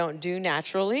I don't do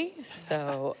naturally.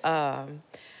 So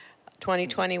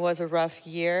 2020 was a rough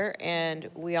year, and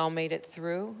we all made it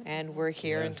through, and we're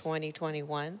here in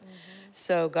 2021.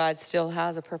 So God still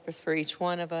has a purpose for each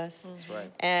one of us. That's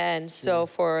right. And so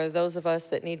for those of us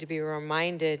that need to be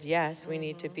reminded, yes, we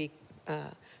need to be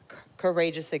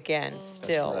courageous again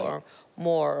still, or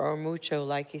more, or mucho,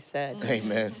 like he said.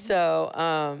 Amen.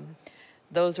 So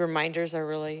those reminders are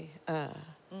really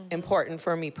important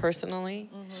for me personally.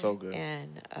 So good.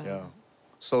 And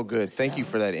so good. Thank you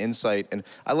for that insight. And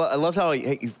I loved how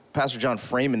Pastor John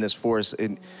framing this for us,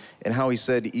 and how he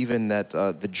said even that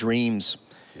the dreams,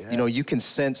 you know, you can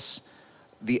sense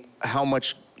how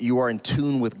much you are in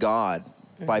tune with God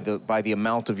by the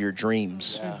amount of your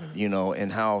dreams, you know,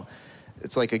 and how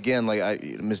it's like, again, like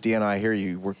Miss Deanna, I hear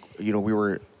you. We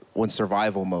were in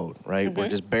survival mode, right? We're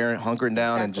just hunkering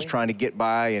down and just trying to get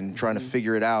by and trying to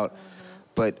figure it out.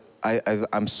 But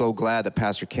I'm so glad that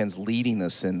Pastor Ken's leading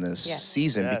us in this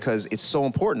season, because it's so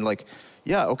important. Like,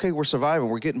 okay, we're surviving,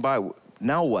 we're getting by.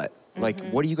 Now what? Like,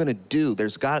 what are you gonna do?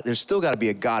 There's still got to be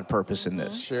a God purpose in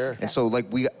this. Sure. And so, like,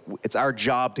 it's our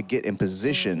job to get in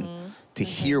position to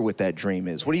hear what that dream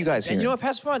is. What are you guys hearing? And you know what,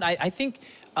 Pastor Vaughn, I think,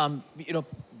 you know,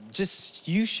 just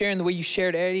you sharing the way you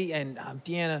shared, Eddie, and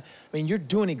Deanna, I mean, you're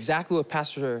doing exactly what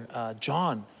Pastor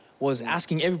John was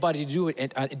asking everybody to do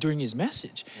it during his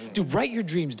message. Dude, write your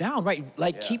dreams down, right?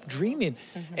 Like, keep dreaming.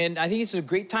 And I think it's a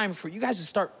great time for you guys to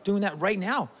start doing that right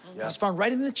now. That's fun.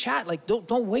 Write it in the chat. Like,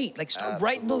 don't wait. Like, start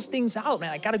writing those things out,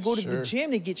 man. I got to go to the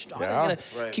gym to get started. I got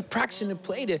to keep practicing to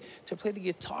play the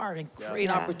guitar. And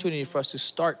great opportunity for us to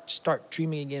start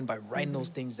dreaming again by writing those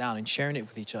things down and sharing it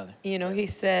with each other. You know, he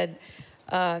said,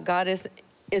 God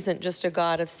isn't just a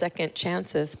God of second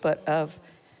chances, but of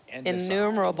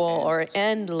innumerable or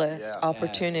endless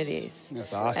opportunities.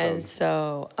 That's awesome. And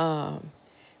so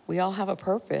we all have a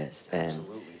purpose. And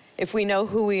if we know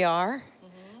who we are,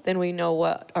 then we know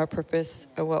what our purpose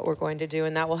or what we're going to do.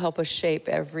 And that will help us shape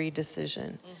every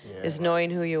decision, is knowing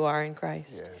who you are in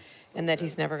Christ and that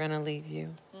he's never going to leave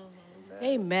you.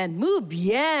 Amen. Muy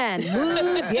bien.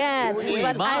 Muy bien.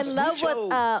 But I love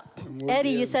what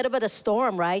Eddie, you said about the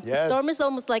storm, right? Yes. The storm is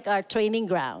almost like our training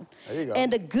ground. There you go.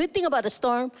 And the good thing about the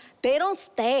storm, they don't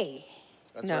stay.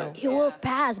 No. It will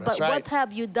pass. That's but right. what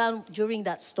have you done during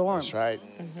that storm? That's right.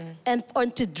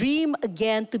 And to dream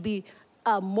again, to be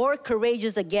more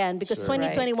courageous again, because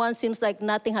 2021 seems like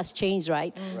nothing has changed,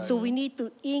 right? So we need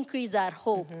to increase that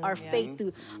hope, our faith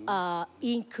to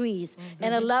increase.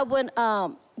 And I love when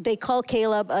they call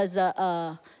Caleb as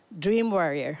a dream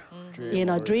warrior,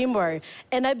 dream warrior.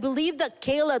 And I believe that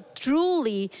Caleb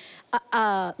truly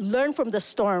learned from the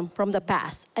storm, from the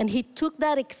past, and he took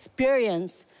that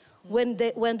experience when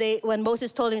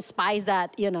Moses told him spies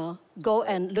that, go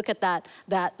and look at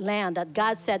that land that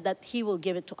God said that he will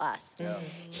give it to us.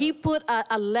 He put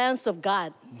a lens of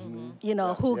God,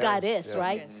 who God is,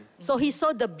 right? So he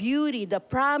saw the beauty, the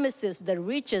promises, the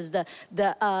riches, the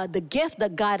gift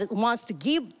that God wants to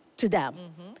give to them.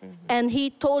 And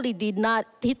he totally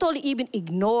even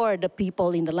ignored the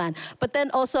people in the land. But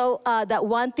then also that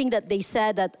one thing that they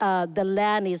said that the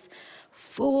land is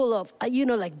full of,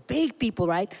 like big people,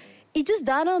 right? It just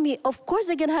dawned on me, of course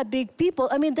they're gonna have big people.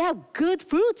 I mean, they have good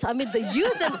fruits. I mean, the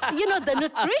use and, the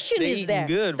nutrition They is eating there.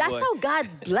 good, That's boy. how God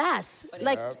bless.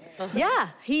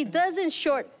 He doesn't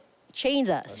shortchange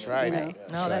us. That's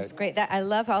right. No, that's great. I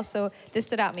love also, this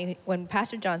stood out to me when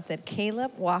Pastor John said,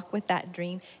 Caleb walked with that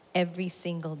dream every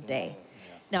single day.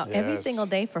 Now, every single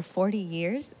day for 40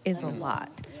 years is a lot.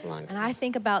 And I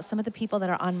think about some of the people that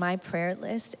are on my prayer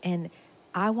list, and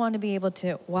I want to be able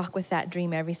to walk with that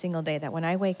dream every single day, that when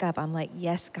I wake up, I'm like,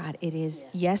 yes, God, it is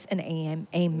yes and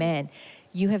amen.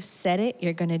 You have said it,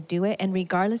 you're going to do it. And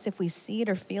regardless if we see it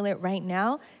or feel it right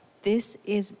now, this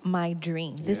is my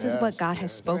dream. This is what God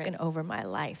has spoken over my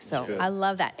life. So I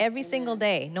love that every single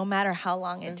day, no matter how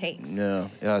long it takes. Yeah,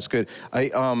 that's good.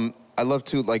 I love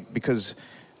to, because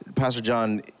Pastor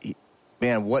John,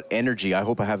 man, what energy. I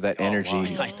hope I have that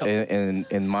energy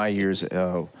in my years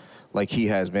like he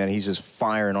has, man. He's just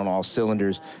firing on all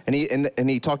cylinders. And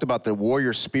he talked about the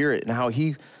warrior spirit and how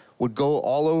he would go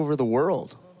all over the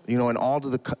world, and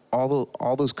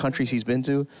all those countries he's been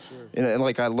to. And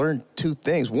I learned two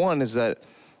things. One is that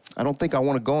I don't think I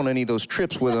want to go on any of those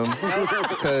trips with him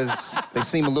because they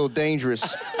seem a little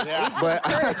dangerous. But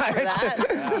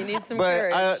You need some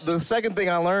courage. the second thing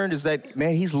I learned is that,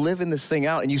 man, he's living this thing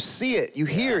out, and you see it, you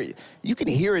hear it, you can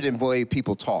hear it in the way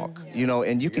people talk,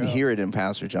 and you can hear it in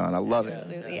Pastor John. I love it.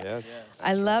 Absolutely. Yes.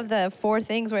 I love the 4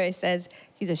 things where it says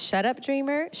he's a shut up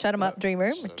dreamer,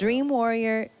 dream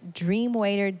warrior, dream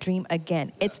waiter, dream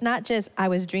again. It's not just I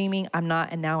was dreaming, I'm not,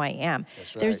 and now I am.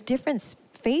 There's different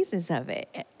phases of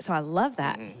it. So I love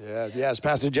that. Yes,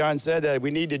 Pastor John said that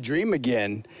we need to dream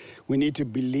again. We need to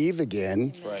believe again.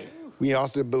 That's right. We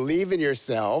also believe in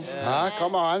yourself.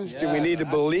 Come on. We need to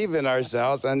believe in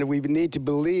ourselves, and we need to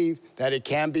believe that it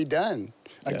can be done.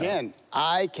 Again,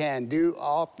 I can do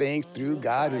all things through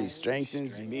God who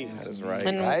strengthens me. That's right.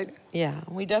 And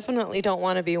we definitely don't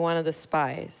want to be one of the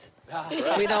spies.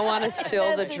 We don't want to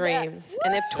steal the dreams.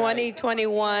 And if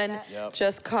 2021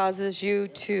 just causes you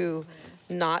to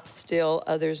not steal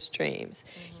others' dreams.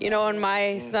 When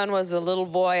my son was a little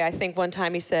boy, I think one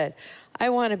time he said, I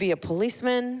want to be a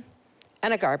policeman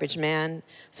and a garbage man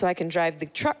so I can drive the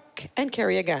truck and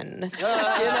carry a gun.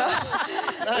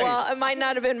 Well, it might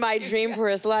not have been my dream for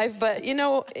his life, but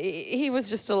he was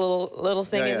just a little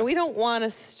thing. And we don't want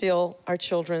to steal our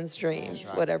children's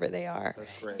dreams, whatever they are.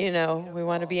 That's great. We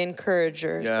want to be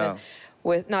encouragers, and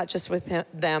with not just with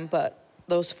them, but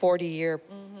those 40-year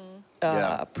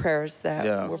prayers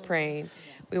that we're praying.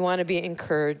 We want to be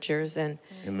encouragers, and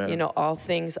all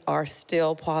things are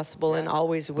still possible and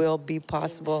always will be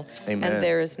possible. Amen. And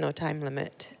there is no time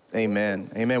limit. Amen.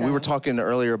 So. We were talking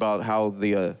earlier about how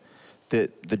the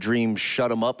dream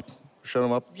shut him up. Shut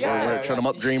him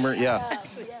up, dreamer. Yeah.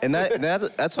 And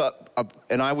that's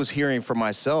and I was hearing for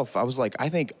myself. I was like, I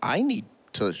think I need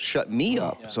to shut me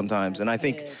up sometimes. And I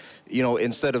think,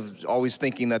 instead of always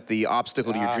thinking that the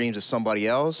obstacle to your dreams is somebody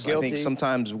else, Guilty. I think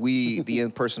sometimes we, the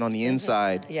person on the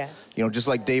inside, just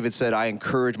like David said, I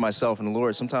encourage myself in the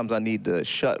Lord. Sometimes I need to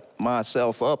shut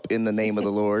myself up in the name of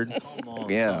the Lord.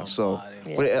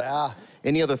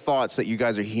 Any other thoughts that you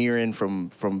guys are hearing from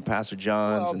Pastor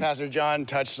John? Well, Pastor John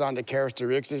touched on the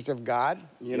characteristics of God.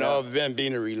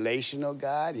 Being a relational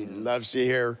God. He loves to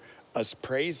hear us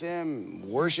praise him,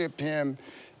 worship him,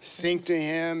 sing to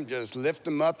him, just lift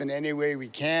him up in any way we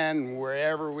can,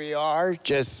 wherever we are,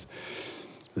 just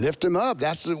lift him up.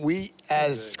 That's what we,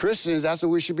 as Christians, that's what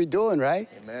we should be doing, right?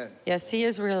 Amen. Yes, he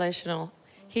is relational.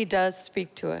 He does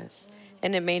speak to us.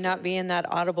 And it may not be in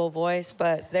that audible voice,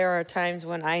 but there are times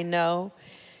when I know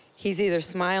he's either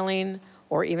smiling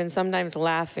or even sometimes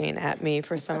laughing at me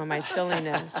for some of my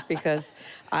silliness because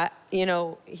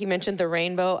he mentioned the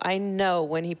rainbow. I know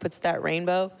when he puts that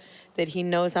rainbow that he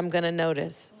knows I'm going to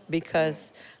notice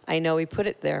because I know he put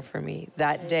it there for me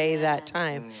that day, that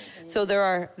time. So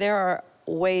there are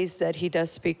ways that he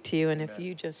does speak to you, and if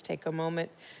you just take a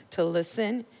moment to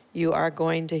listen, you are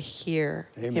going to hear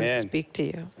him speak to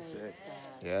you. That's it.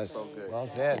 Yes, well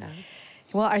said. Yeah.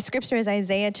 Well, our scripture is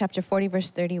Isaiah chapter 40,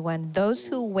 verse 31. Those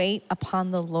who wait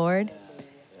upon the Lord,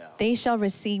 they shall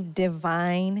receive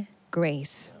divine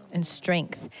grace and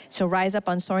strength. Shall rise up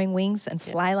on soaring wings and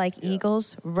fly like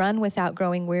eagles, run without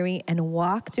growing weary, and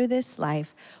walk through this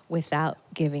life without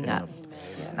giving up.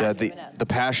 Yeah, the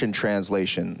Passion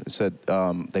Translation said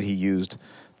that he used,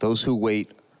 those who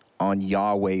wait on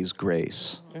Yahweh's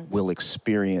grace will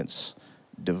experience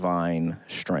divine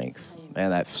strength.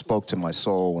 And that spoke to my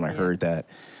soul when I heard that.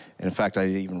 And in fact, I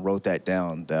even wrote that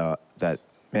down, that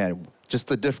man, just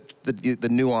the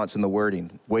nuance in the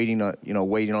wording, waiting on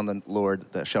the Lord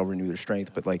that shall renew their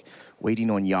strength, but like waiting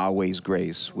on Yahweh's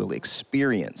grace will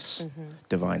experience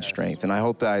divine strength. And I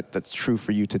hope that that's true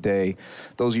for you today.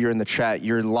 Those of you in the chat,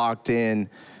 you're locked in.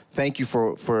 Thank you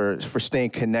for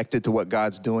staying connected to what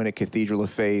God's doing at Cathedral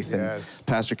of Faith. Yes. And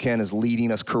Pastor Ken is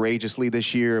leading us courageously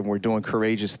this year, and we're doing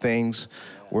courageous things.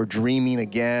 We're dreaming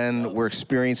again. We're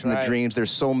experiencing the dreams.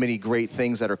 There's so many great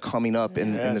things that are coming up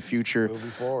in the future. Moving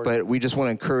forward. But we just want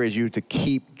to encourage you to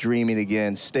keep dreaming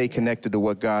again. Stay connected to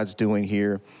what God's doing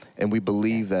here. And we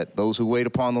believe that those who wait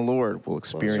upon the Lord will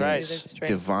experience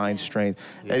divine strength.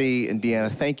 Eddie and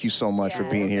Deanna, thank you so much for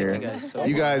being here.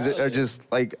 You guys are just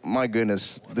like, my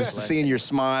goodness, just seeing your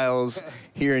smiles,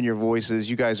 hearing your voices.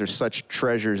 You guys are such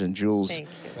treasures and jewels. Thank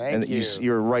you. And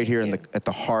you're right here at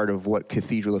the heart of what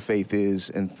Cathedral of Faith is.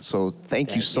 And so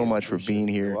thank you so much for being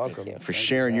here, for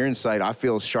sharing your insight. I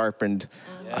feel sharpened.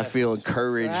 I feel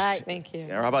encouraged. Right. Thank you.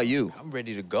 How about you? I'm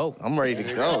ready to go. I'm ready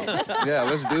to go. Yeah,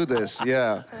 let's do this.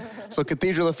 Yeah. So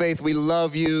Cathedral of Faith, we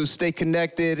love you. Stay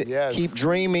connected. Yes. Keep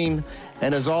dreaming.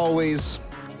 And as always,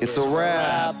 it's a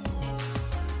wrap.